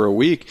there for a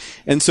week.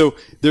 And so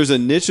there's a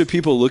niche of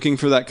people looking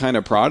for that kind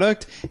of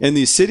product, and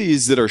these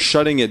cities that are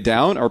shutting it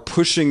down are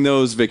pushing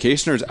those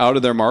vacationers out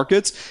of their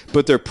markets,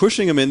 but they're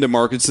pushing them into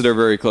markets that are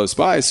very close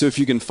by. So if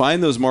you can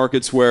find those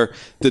markets where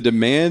the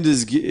demand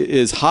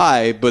is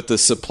high, but the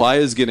supply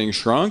is getting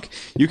shrunk,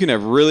 you can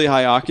have really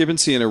high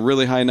occupancy and a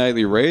really high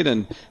nightly rate,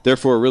 and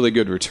therefore a really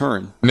good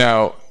return.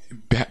 Now,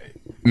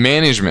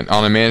 management,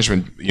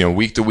 you know,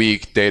 week to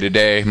week, day to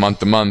day, month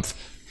to month,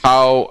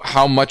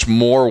 how much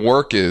more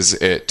work is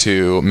it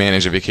to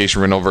manage a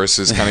vacation rental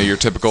versus kind of your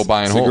typical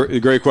buy and hold? A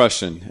great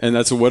question, and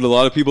that's what a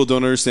lot of people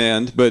don't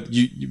understand, but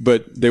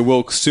they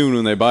will soon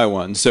when they buy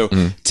one. So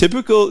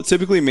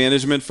typically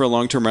management for a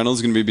long-term rental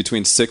is going to be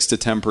between 6 to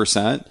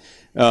 10%.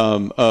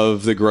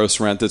 Of the gross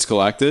rent that's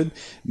collected.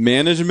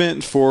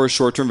 Management for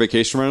short-term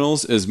vacation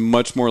rentals is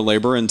much more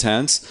labor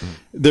intense.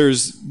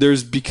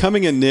 There's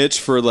becoming a niche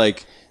for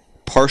like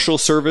partial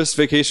service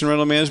vacation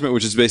rental management,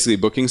 which is basically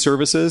booking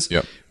services,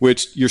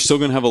 which you're still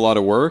going to have a lot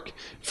of work.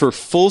 For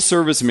full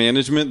service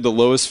management, the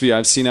lowest fee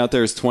I've seen out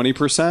there is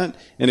 20%,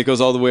 and it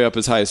goes all the way up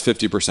as high as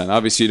 50%.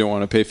 Obviously, you don't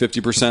want to pay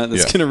 50%.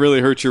 That's going to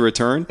really hurt your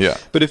return.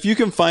 But if you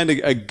can find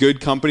a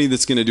good company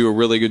that's going to do a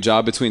really good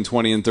job between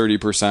 20 and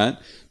 30%,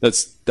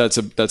 that's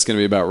going to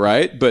be about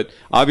right. But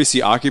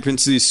obviously,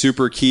 occupancy is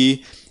super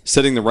key.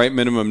 Setting the right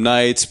minimum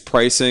nights,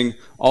 pricing,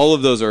 all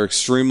of those are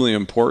extremely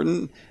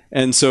important.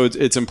 And so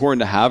it's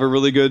important to have a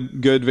really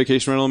good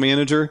vacation rental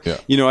manager.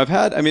 You know, I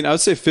would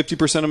say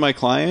 50% of my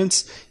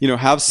clients, you know,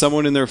 have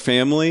someone in their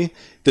family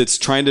that's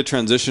trying to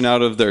transition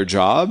out of their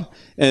job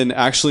and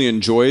actually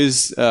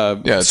enjoys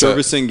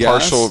servicing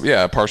guests.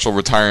 Partial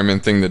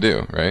retirement thing to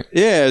do, right?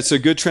 Yeah, it's a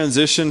good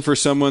transition for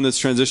someone that's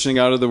transitioning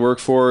out of the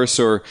workforce.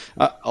 Or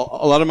a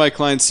lot of my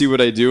clients see what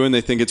I do and they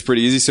think it's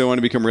pretty easy, so I want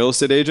to become real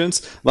estate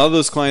agents. A lot of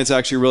those clients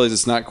actually realize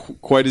it's not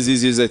quite as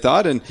easy as they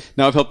thought, and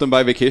now I've helped them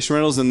buy vacation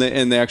rentals, and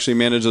they actually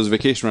manage those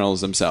vacation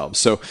rentals themselves.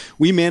 So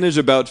we manage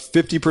about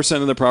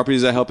 50% of the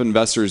properties I help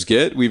investors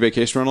get. We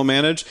vacation rental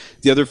manage.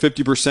 The other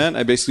 50%,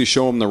 I basically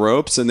show them the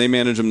ropes, and they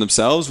manage them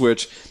themselves,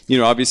 which, you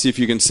know, obviously if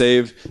you can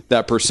save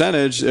that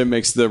percentage, it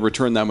makes the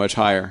return that much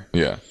higher.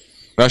 Yeah.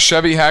 Now,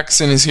 Chevy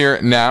Hackson is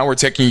here now. We're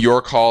taking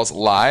your calls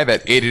live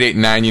at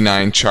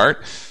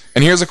 888-99-CHART.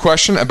 And here's a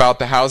question about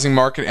the housing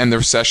market and the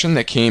recession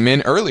that came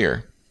in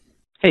earlier.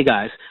 Hey,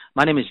 guys.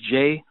 My name is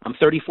Jay. I'm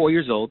 34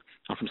 years old.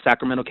 I'm from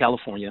Sacramento,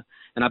 California.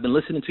 And I've been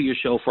listening to your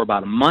show for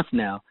about a month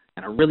now.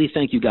 And I really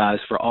thank you guys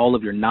for all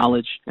of your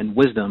knowledge and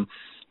wisdom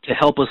to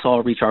help us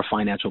all reach our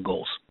financial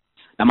goals.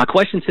 Now, my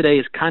question today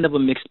is kind of a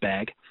mixed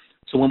bag.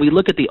 So when we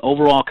look at the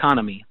overall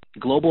economy,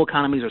 global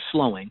economies are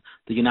slowing.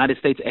 The United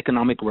States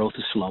economic growth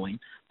is slowing.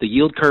 The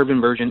yield curve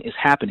inversion is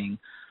happening.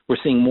 We're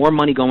seeing more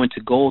money go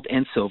into gold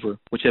and silver,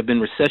 which have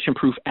been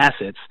recession-proof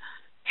assets.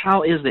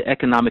 How is the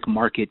economic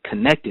market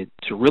connected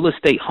to real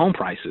estate home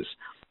prices?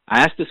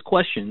 I ask this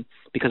question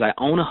because I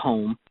own a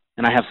home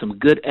and I have some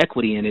good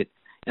equity in it,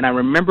 and I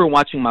remember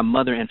watching my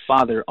mother and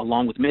father,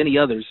 along with many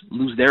others,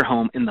 lose their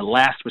home in the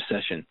last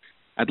recession.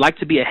 I'd like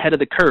to be ahead of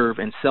the curve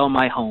and sell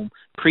my home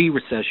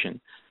pre-recession.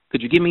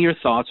 Could you give me your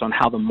thoughts on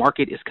how the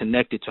market is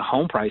connected to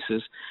home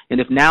prices,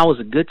 and if now is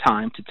a good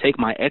time to take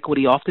my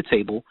equity off the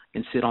table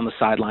and sit on the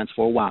sidelines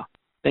for a while?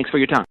 Thanks for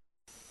your time.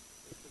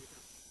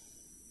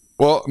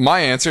 Well, my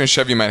answer, and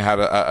Chevy might have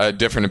a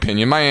different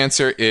opinion, my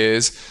answer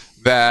is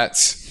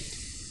that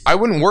I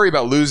wouldn't worry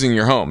about losing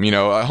your home. You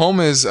know, a home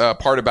is a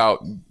part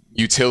about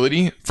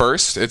utility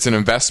first. It's an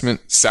investment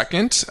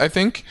second, I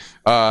think.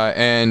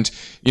 And,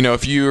 you know,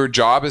 if your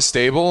job is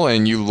stable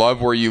and you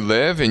love where you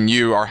live and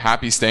you are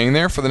happy staying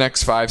there for the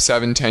next 5,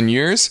 7, 10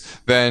 years,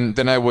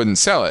 then I wouldn't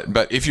sell it.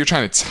 But if you're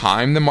trying to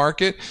time the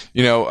market,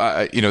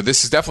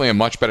 this is definitely a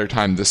much better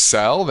time to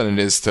sell than it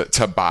is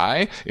to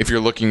buy. If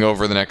you're looking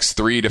over the next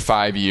 3 to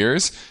 5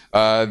 years,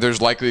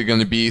 there's likely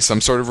going to be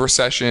some sort of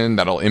recession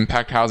that'll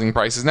impact housing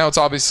prices. Now, it's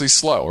obviously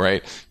slow,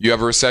 right? You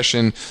have a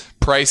recession,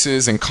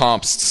 prices and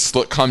comps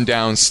come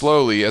down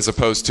slowly, as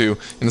opposed to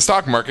in the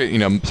stock market, you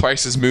know,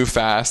 prices move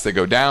fast, they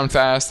go down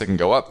fast, they can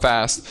go up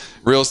fast.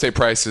 Real estate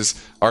prices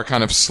are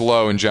kind of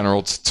slow in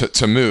general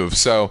to move.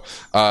 So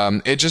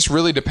it just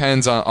really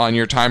depends on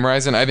your time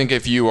horizon. I think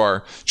if you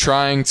are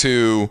trying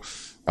to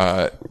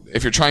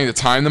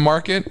time the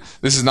market,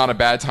 this is not a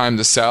bad time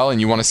to sell,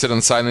 and you want to sit on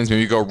the sidelines,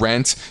 maybe go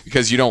rent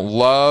because you don't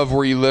love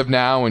where you live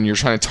now and you're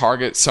trying to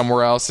target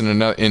somewhere else in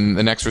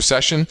the next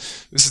recession.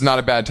 This is not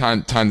a bad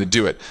time to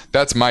do it.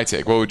 That's my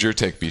take. What would your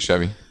take be,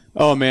 Chevy?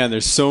 Oh man,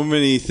 there's so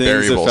many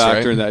things that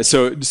factor in that.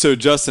 So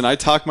Justin, I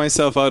talk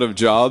myself out of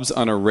jobs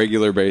on a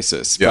regular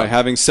basis by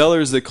having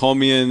sellers that call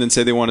me in and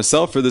say they want to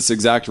sell for this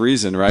exact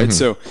reason, right? Mm-hmm.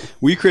 So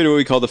we created what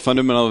we call the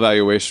fundamental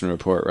evaluation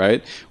report,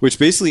 right? Which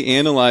basically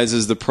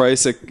analyzes the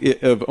price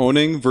of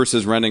owning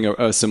versus renting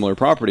a similar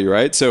property,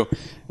 right? So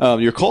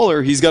your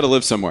caller, he's got to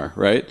live somewhere,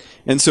 right?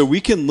 And so we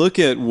can look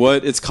at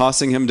what it's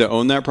costing him to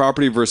own that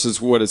property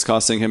versus what it's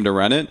costing him to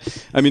rent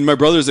it. I mean, my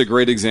brother's a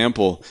great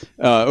example.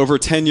 Over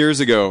 10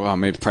 years ago,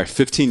 maybe probably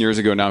 15 years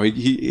ago now,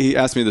 he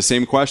asked me the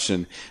same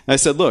question. And I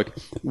said, look,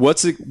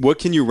 what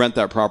can you rent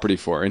that property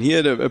for? And he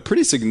had a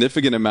pretty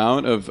significant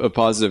amount of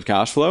positive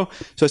cash flow.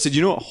 So I said,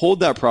 you know what, hold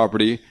that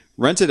property,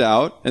 rent it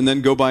out, and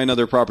then go buy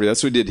another property.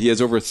 That's what he did. He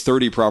has over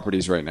 30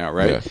 properties right now,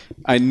 right? Yeah.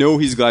 I know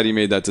he's glad he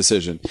made that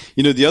decision.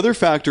 You know, the other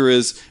factor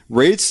is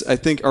rates, I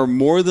think, are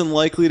more than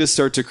likely to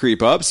start to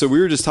creep up. So we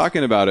were just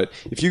talking about it.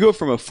 If you go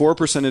from a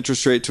 4%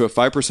 interest rate to a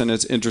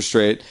 5% interest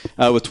rate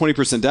with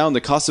 20% down,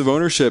 the cost of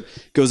ownership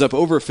goes up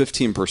over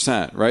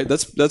 15%, right?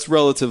 That's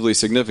relatively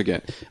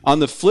significant. On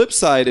the flip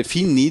side, if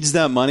he needs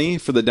that money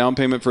for the down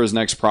payment for his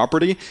next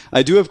property,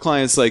 I do have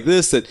clients like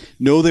this that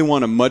know they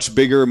want a much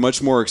bigger,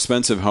 much more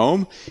expensive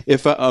home.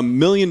 If a $1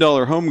 million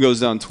home goes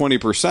down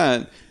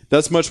 20%,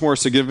 that's much more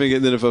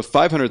significant than if a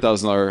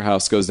 $500,000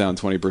 house goes down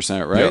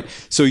 20%, right? Yep.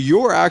 So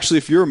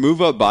if you're a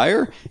move-up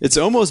buyer, it's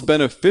almost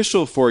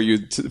beneficial for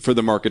you for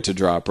the market to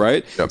drop,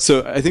 right? Yep.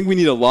 So I think we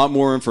need a lot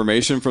more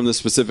information from the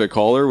specific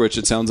caller, which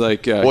it sounds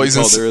like he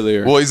called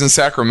earlier. Well, he's in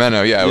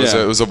Sacramento. Yeah,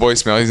 it was a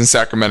voicemail. He's in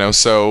Sacramento.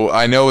 So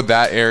I know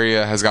that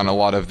area has gotten a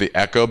lot of the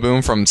echo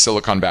boom from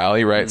Silicon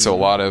Valley, right? Mm-hmm. So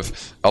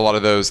a lot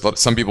of those,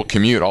 some people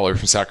commute all the way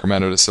from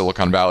Sacramento to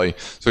Silicon Valley.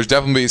 So there's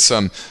definitely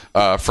some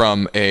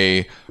from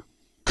a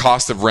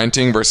cost of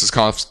renting versus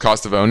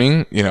cost of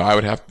owning. You know, I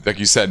would have, like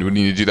you said, we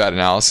need to do that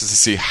analysis to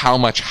see how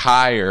much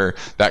higher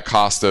that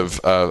cost of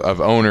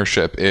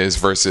ownership is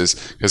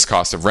versus his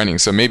cost of renting.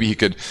 So maybe he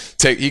could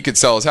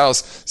sell his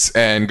house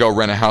and go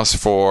rent a house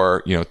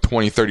for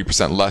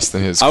 20-30% less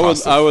than his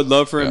cost. I would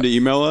love for him to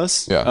email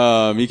us.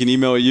 Yeah. He can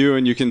email you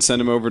and you can send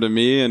him over to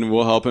me and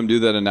we'll help him do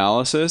that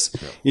analysis.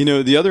 Yeah. You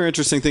know, the other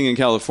interesting thing in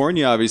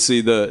California,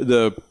 obviously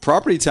the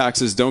property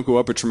taxes don't go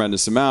up a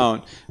tremendous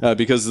amount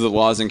because of the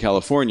laws in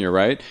California,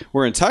 right?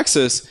 Where in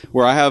Texas,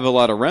 where I have a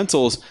lot of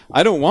rentals,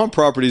 I don't want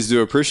properties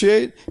to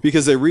appreciate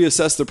because they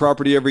reassess the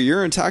property every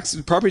year, and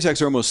property tax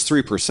are almost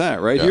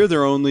 3%, right? Yeah. Here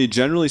they're only,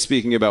 generally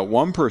speaking, about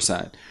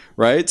 1%,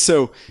 right?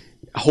 So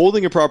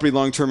holding a property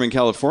long-term in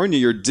California,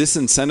 you're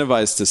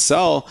disincentivized to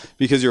sell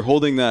because you're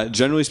holding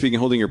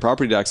your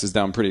property taxes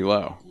down pretty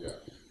low. Yeah.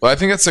 Well, I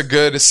think that's a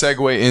good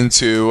segue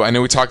into, I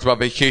know we talked about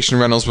vacation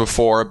rentals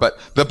before, but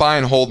the buy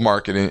and hold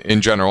market in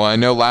general. I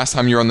know last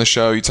time you were on the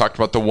show, you talked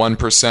about the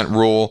 1%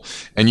 rule,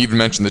 and you even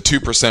mentioned the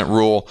 2%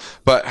 rule.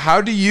 But how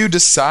do you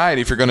decide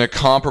if you're going to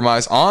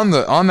compromise on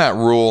that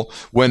rule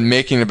when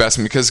making an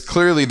investment? Because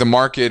clearly the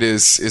market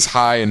is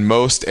high in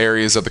most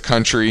areas of the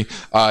country.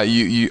 Are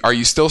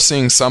you still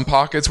seeing some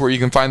pockets where you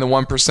can find the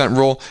 1%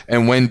 rule?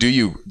 And when do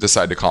you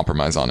decide to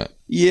compromise on it?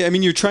 Yeah, I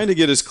mean, you're trying to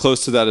get as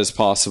close to that as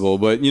possible.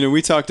 But,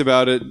 we talked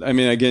about it. I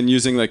mean, again,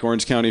 using like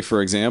Orange County,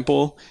 for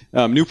example,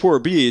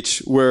 Newport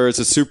Beach, where it's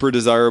a super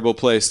desirable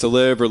place to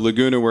live, or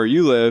Laguna, where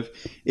you live,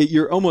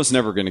 you're almost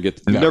never going to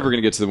get, never going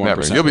to get to the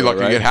 1%. You'll be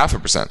lucky right? to get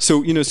 0.5%.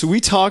 So, so we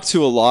talked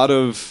to a lot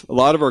of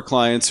our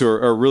clients who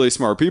are really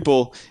smart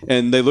people,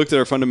 and they looked at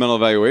our fundamental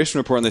evaluation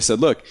report and they said,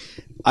 look,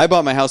 I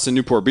bought my house in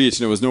Newport Beach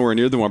and it was nowhere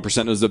near the 1%.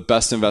 It was the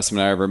best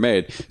investment I ever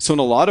made. So in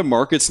a lot of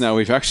markets now,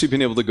 we've actually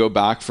been able to go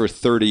back for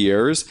 30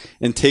 years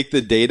and take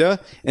the data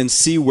and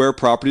see where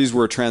properties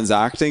were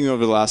transacting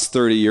over the last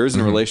 30 years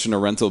in relation to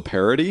rental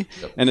parity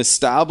and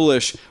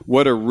establish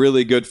what a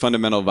really good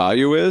fundamental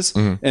value is.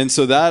 And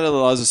so that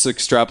allows us to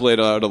extrapolate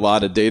out a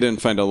lot of data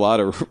and find a lot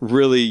of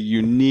really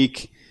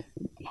unique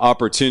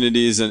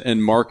opportunities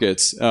and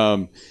markets.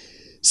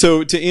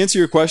 So to answer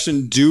your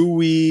question, do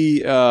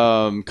we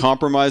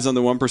compromise on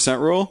the 1%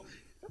 rule?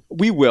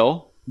 We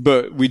will,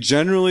 but we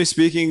generally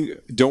speaking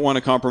don't want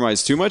to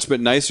compromise too much. But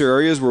nicer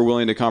areas, we're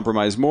willing to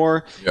compromise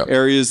more. Yep.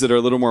 Areas that are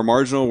a little more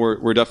marginal,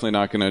 we're definitely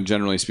not going to,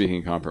 generally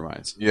speaking,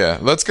 compromise. Yeah.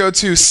 Let's go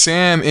to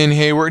Sam in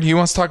Hayward. He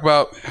wants to talk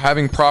about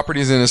having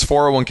properties in his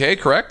 401k,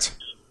 correct?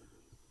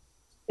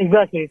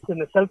 Exactly. It's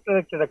in a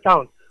self-directed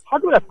account. How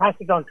do I pass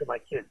it on to my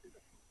kids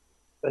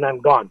when I'm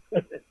gone?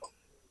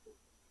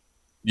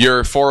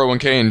 Your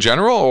 401k in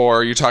general,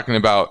 or are you talking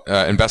about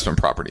investment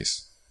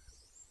properties?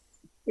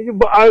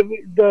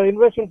 The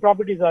investment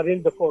properties are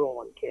in the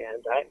 401k,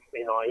 and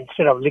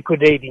instead of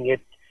liquidating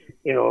it,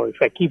 if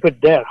I keep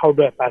it there, how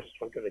do I pass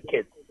it on to the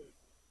kids?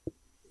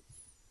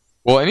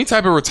 Well, any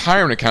type of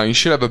retirement account, you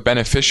should have a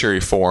beneficiary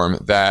form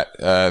that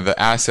the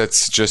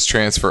assets just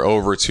transfer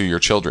over to your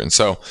children.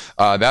 So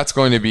that's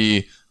going to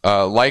be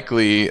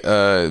likely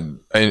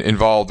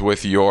involved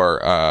with your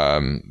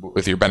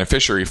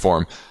beneficiary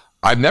form.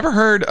 I've never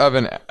heard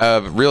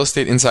of real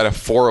estate inside a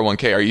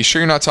 401k. Are you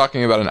sure you're not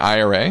talking about an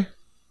IRA?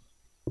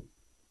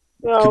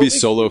 No, could be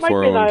solo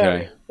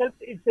 401k.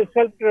 It's a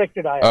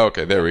self-directed IRA. Oh,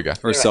 okay, there we go.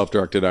 Or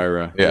self-directed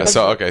IRA. Yeah.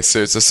 So it's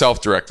a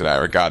self-directed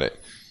IRA. Got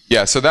it.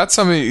 Yeah. So that's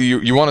something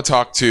you want to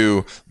talk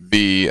to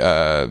the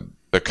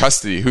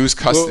custody. Who's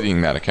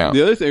custodying that account?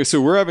 The other thing, so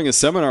we're having a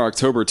seminar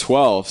October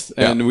 12th,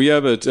 and we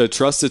have a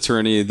trust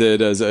attorney that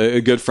is a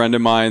good friend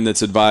of mine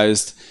that's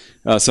advised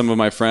some of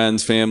my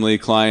friends, family,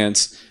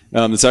 clients.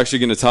 That's actually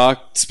going to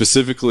talk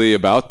specifically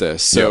about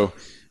this. So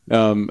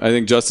I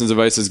think Justin's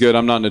advice is good.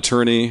 I'm not an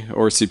attorney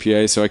or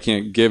CPA, so I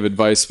can't give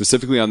advice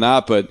specifically on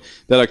that. But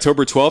that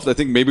October 12th, I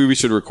think maybe we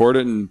should record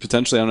it and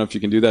potentially, I don't know if you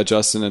can do that,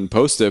 Justin, and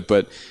post it.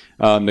 But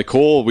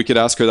Nicole, we could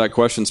ask her that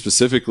question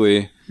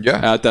specifically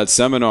at that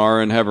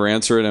seminar and have her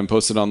answer it and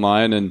post it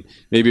online, and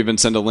maybe even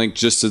send a link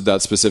just to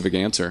that specific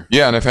answer.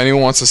 Yeah, and if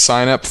anyone wants to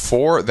sign up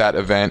for that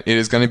event, it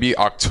is going to be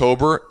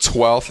October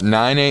 12th,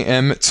 9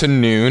 a.m. to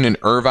noon in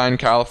Irvine,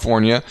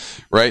 California,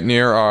 right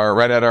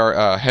at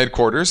our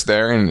headquarters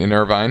there in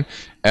Irvine.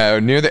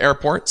 Near the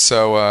airport,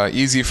 so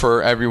easy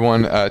for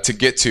everyone to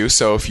get to.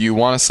 So if you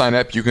want to sign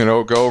up, you can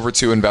go over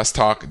to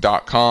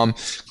investtalk.com,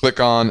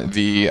 click on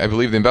the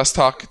Invest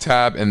Talk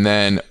tab, and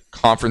then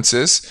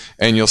conferences,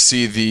 and you'll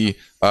see the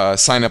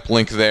sign up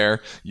link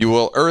there. You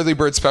will early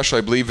bird special,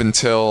 I believe,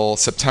 until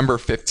September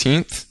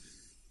 15th,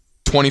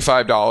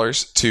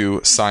 $25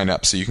 to sign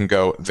up. So you can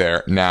go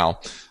there now.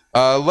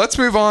 Let's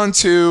move on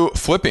to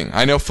flipping.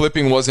 I know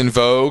flipping was in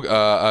vogue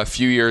a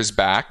few years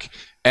back,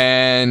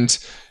 and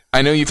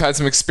I know you've had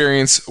some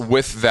experience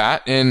with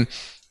that, and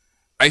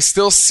I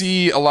still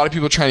see a lot of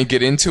people trying to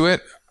get into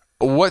it.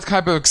 What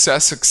type of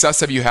success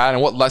have you had,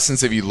 and what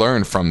lessons have you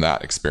learned from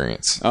that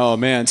experience? Oh,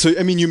 man. So,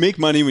 I mean, you make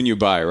money when you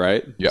buy,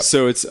 right? Yep.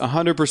 So it's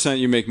 100%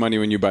 you make money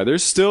when you buy.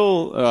 There's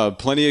still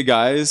plenty of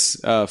guys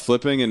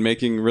flipping and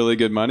making really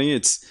good money.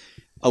 It's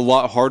a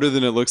lot harder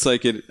than it looks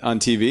like it on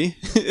TV.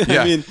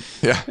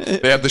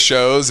 They have the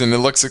shows and it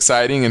looks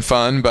exciting and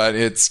fun, but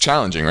it's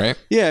challenging, right?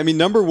 Yeah. I mean,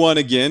 number one,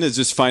 again, is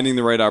just finding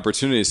the right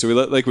opportunity. So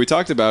like we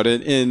talked about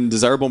it, in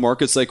desirable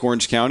markets like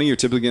Orange County, you're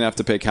typically going to have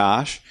to pay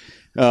cash.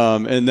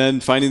 And then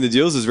finding the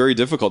deals is very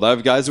difficult. I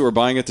have guys who are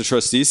buying at the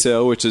trustee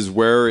sale, which is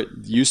where it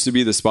used to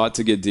be the spot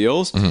to get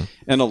deals. Mm-hmm.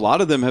 And a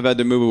lot of them have had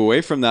to move away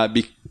from that,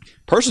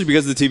 partially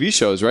because of the TV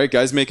shows, right?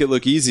 Guys make it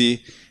look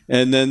easy.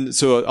 And then,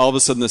 so all of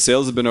a sudden the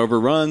sales have been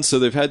overrun. So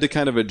they've had to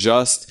kind of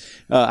adjust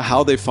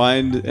how they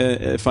find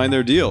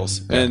their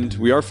deals. Yeah. And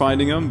we are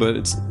finding them, but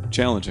it's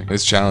challenging.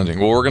 It's challenging.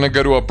 Well, we're going to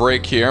go to a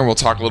break here, and we'll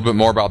talk a little bit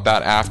more about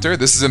that after.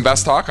 This is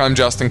Invest Talk. I'm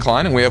Justin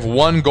Klein, and we have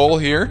one goal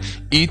here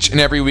each and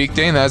every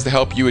weekday, and that is to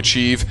help you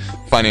achieve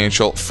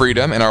financial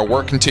freedom. And our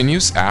work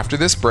continues after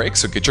this break,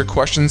 so get your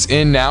questions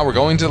in now. We're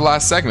going to the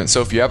last segment.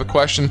 So if you have a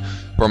question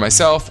for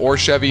myself or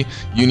Chevy,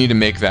 you need to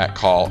make that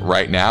call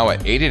right now at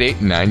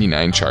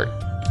 888-99-CHART.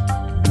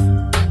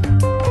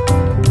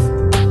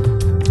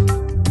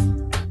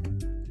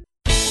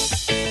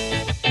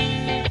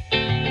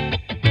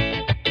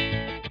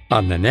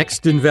 On the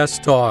next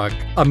Invest Talk,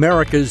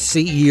 America's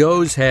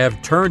CEOs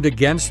have turned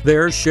against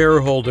their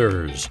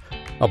shareholders.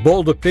 A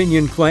bold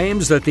opinion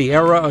claims that the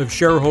era of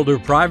shareholder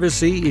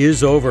privacy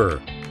is over.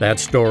 That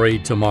story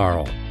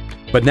tomorrow.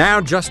 But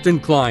now Justin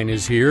Klein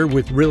is here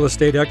with real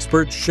estate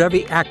expert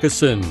Chevy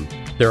Acheson.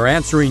 They're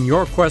answering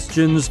your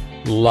questions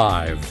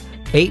live.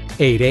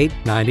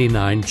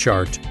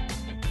 888-99-CHART.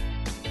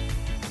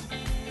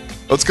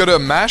 Let's go to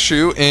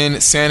Mashu in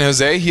San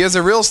Jose. He has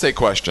a real estate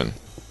question.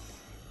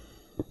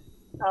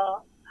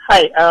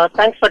 Hi,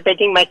 thanks for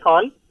taking my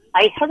call.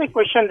 I have a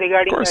question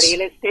regarding the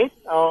real estate.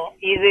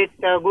 Is it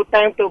a good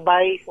time to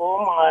buy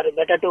home or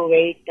better to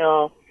wait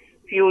a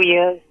few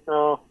years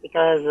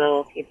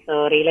because its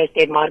real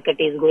estate market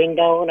is going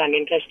down and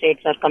interest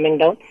rates are coming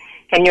down?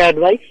 Can you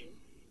advise?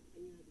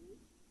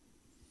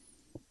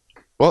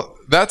 Well,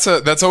 that's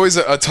always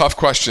a tough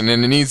question,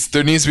 and there needs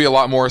to be a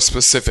lot more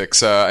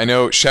specifics. I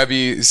know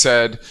Chevy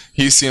said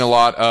he's seen a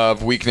lot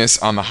of weakness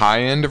on the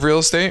high end of real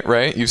estate,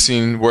 right? You've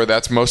seen where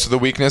that's most of the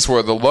weakness,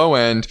 where the low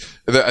end,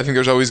 I think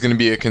there's always going to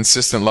be a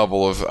consistent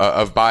level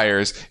of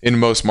buyers in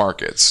most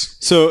markets.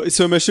 So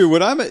Mashu,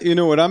 what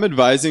I'm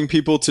advising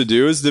people to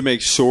do is to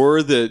make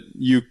sure that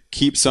you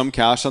keep some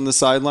cash on the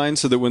sideline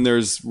so that when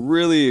there's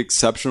really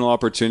exceptional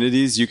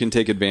opportunities, you can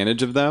take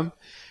advantage of them.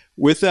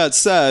 With that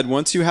said,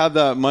 once you have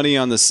that money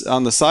on the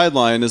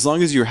sideline, as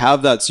long as you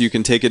have that so you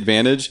can take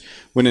advantage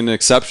when an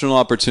exceptional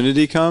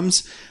opportunity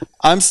comes,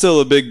 I'm still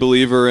a big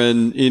believer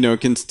in,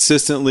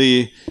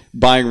 consistently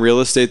buying real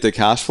estate that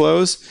cash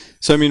flows.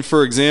 So,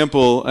 for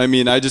example,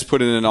 I just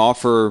put in an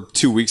offer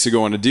 2 weeks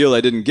ago on a deal.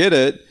 I didn't get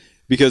it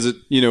because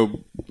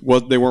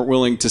they weren't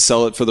willing to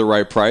sell it for the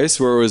right price,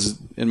 where it was,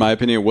 in my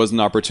opinion, it was an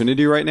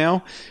opportunity right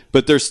now.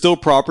 But there's still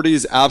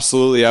properties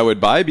absolutely I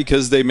would buy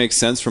because they make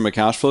sense from a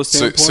cash flow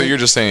standpoint. So you're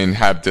just saying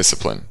have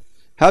discipline.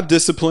 Have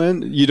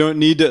discipline. You don't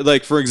need to,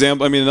 for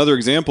example, another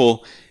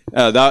example,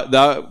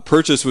 that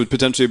purchase would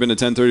potentially have been a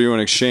 1031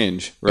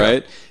 exchange,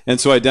 right? Yeah. And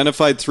so I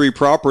identified 3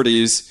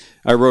 properties.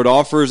 I wrote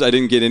offers. I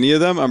didn't get any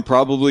of them. I'm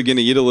probably going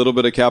to eat a little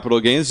bit of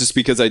capital gains just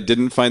because I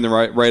didn't find the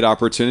right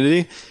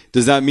opportunity.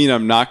 Does that mean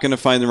I'm not going to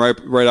find the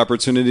right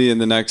opportunity in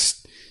the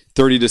next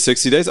 30 to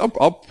 60 days?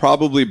 I'll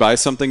probably buy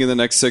something in the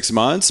next 6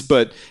 months,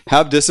 but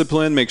have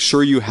discipline. Make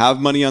sure you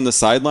have money on the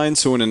sideline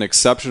so when an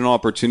exceptional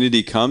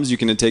opportunity comes, you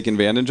can take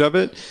advantage of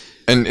it.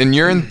 And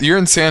you're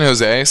in San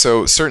Jose,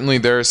 so certainly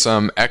there's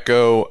some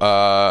echo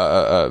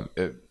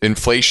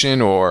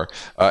inflation or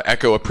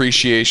echo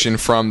appreciation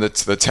from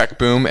the tech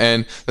boom,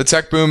 and the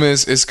tech boom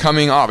is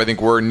coming off. I think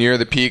we're near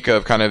the peak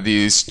of kind of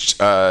these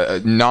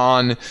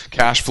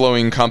non-cash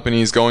flowing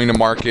companies going to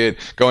market,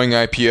 going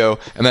IPO,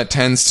 and that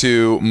tends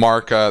to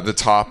mark the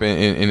top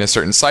in a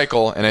certain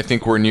cycle, and I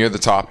think we're near the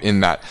top in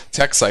that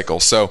tech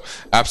cycle. So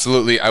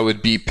absolutely, I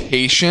would be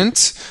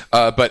patient,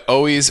 but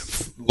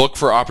always look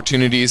for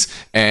opportunities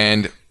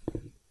and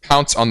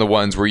pounce on the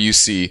ones where you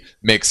see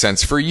make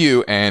sense for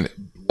you and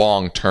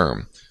long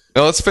term.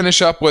 Now let's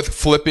finish up with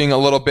flipping a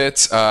little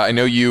bit. I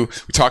know we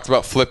talked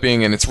about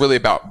flipping, and it's really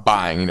about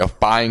buying,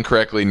 buying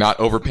correctly, not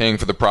overpaying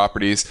for the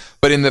properties.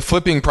 But in the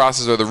flipping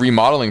process or the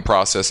remodeling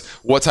process,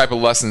 what type of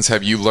lessons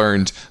have you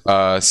learned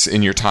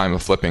in your time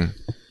of flipping?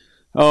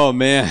 Oh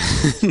man,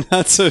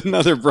 that's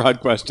another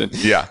broad question.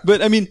 Yeah. But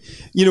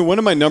one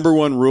of my number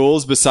one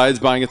rules besides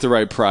buying at the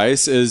right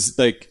price is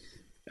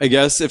I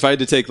guess if I had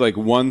to take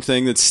one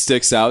thing that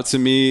sticks out to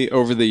me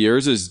over the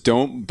years is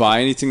don't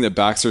buy anything that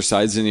backs or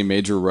sides any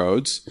major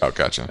roads. Oh,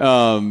 gotcha.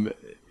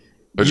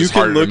 You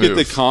can look at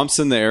the comps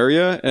in the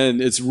area,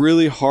 and it's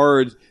really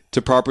hard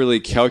to properly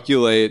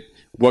calculate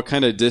what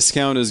kind of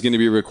discount is going to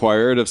be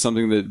required of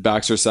something that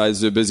backs or sides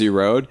to a busy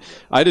road.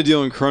 I had a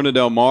deal in Corona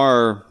del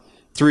Mar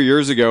 3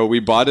 years ago. We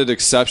bought it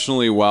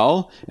exceptionally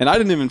well, and I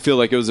didn't even feel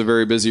like it was a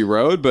very busy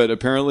road, but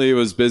apparently it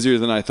was busier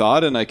than I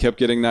thought, and I kept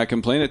getting that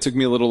complaint. It took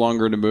me a little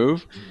longer to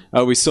move.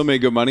 We still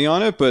made good money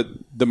on it, but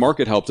the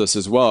market helped us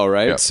as well,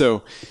 right? Yep.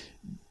 So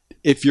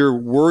if you're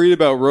worried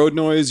about road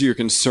noise, you're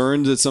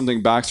concerned that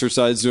something backs or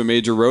sides to a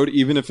major road,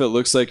 even if it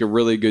looks like a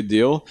really good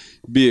deal,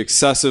 be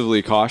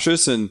excessively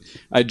cautious. And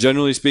I,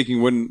 generally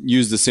speaking, wouldn't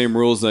use the same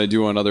rules that I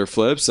do on other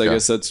flips. I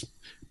guess that's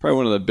probably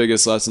one of the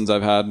biggest lessons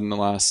I've had in the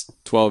last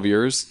 12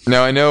 years.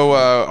 Now, I know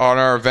on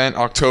our event,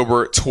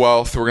 October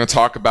 12th, we're going to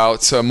talk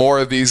about more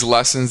of these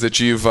lessons that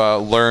you've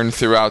learned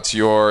throughout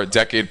your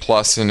decade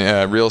plus in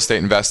real estate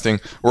investing.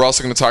 We're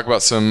also going to talk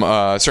about some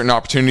certain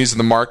opportunities in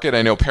the market.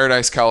 I know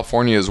Paradise,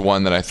 California is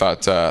one that I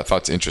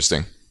thought's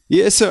interesting.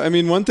 Yeah, so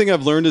one thing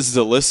I've learned is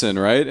to listen,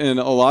 right? And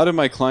a lot of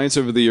my clients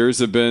over the years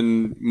have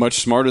been much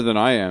smarter than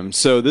I am.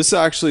 So this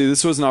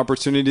was an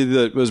opportunity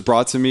that was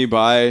brought to me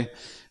by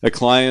a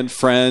client,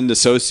 friend,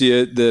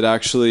 associate that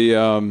actually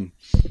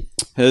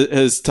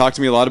has talked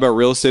to me a lot about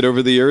real estate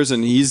over the years,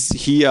 and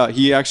he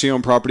actually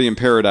owned property in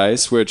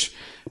Paradise, which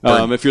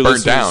if your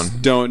listeners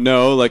don't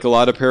know, a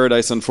lot of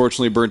Paradise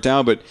unfortunately burnt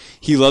down, but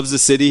he loves the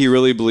city. He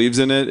really believes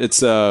in it.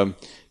 It's a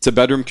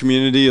bedroom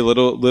community, a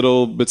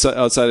little bit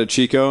outside of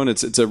Chico, and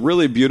it's a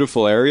really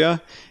beautiful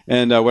area.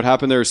 And what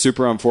happened there is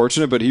super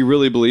unfortunate, but he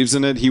really believes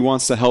in it. He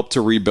wants to help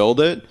to rebuild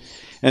it.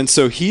 And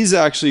so he's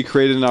actually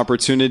created an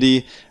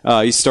opportunity.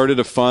 He started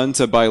a fund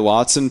to buy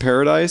lots in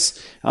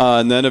Paradise.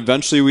 And then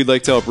eventually we'd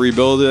like to help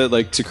rebuild it,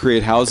 like to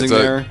create housing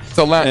there. It's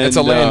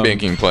a land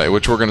banking play,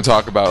 which we're going to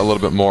talk about a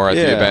little bit more at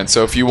the event.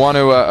 So if you want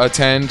to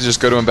attend,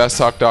 just go to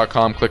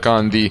investtalk.com, click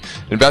on the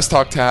Invest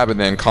Talk tab, and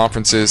then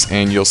conferences,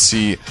 and you'll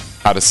see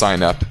how to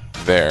sign up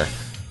there.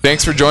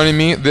 Thanks for joining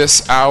me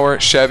this hour,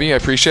 Chevy. I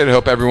appreciate it. I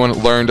hope everyone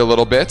learned a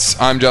little bit.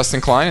 I'm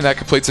Justin Klein, and that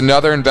completes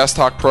another Invest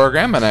Talk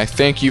program, and I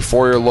thank you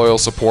for your loyal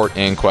support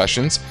and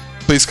questions.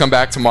 Please come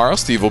back tomorrow.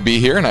 Steve will be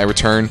here, and I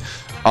return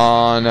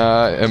on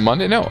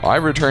Monday. No, I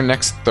return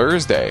next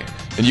Thursday.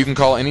 And you can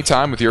call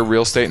anytime with your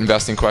real estate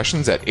investing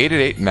questions at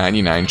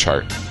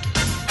 888-99-CHART.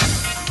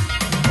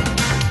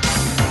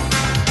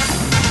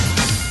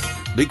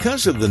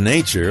 Because of the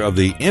nature of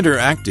the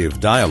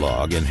interactive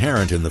dialogue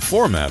inherent in the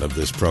format of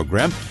this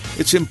program,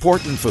 it's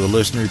important for the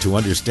listener to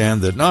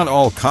understand that not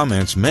all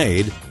comments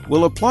made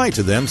will apply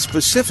to them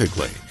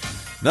specifically.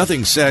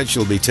 Nothing said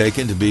shall be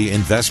taken to be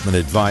investment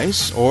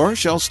advice, or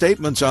shall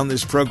statements on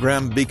this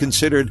program be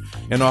considered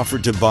an offer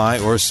to buy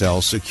or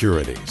sell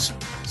securities.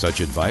 Such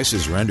advice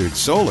is rendered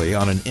solely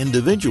on an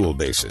individual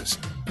basis,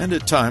 and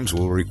at times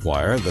will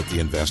require that the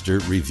investor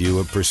review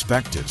a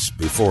prospectus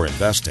before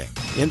investing.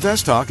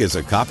 Invest Talk is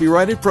a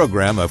copyrighted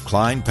program of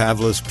Klein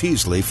Pavlis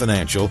Peasley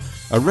Financial,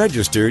 a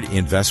registered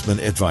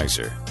investment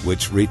advisor,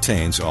 which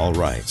retains all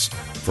rights.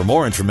 For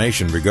more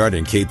information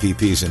regarding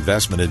KPP's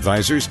investment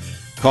advisors,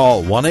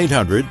 call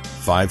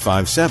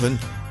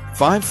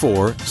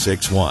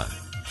 1-800-557-5461.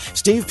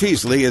 Steve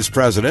Peasley is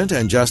President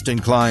and Justin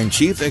Klein,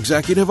 Chief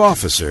Executive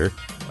Officer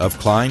of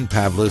Klein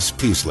Pavlis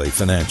Peasley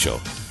Financial.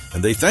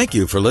 And they thank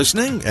you for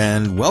listening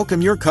and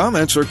welcome your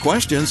comments or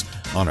questions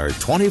on our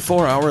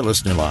 24-hour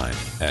listener line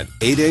at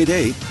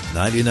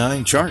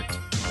 888-99-CHART.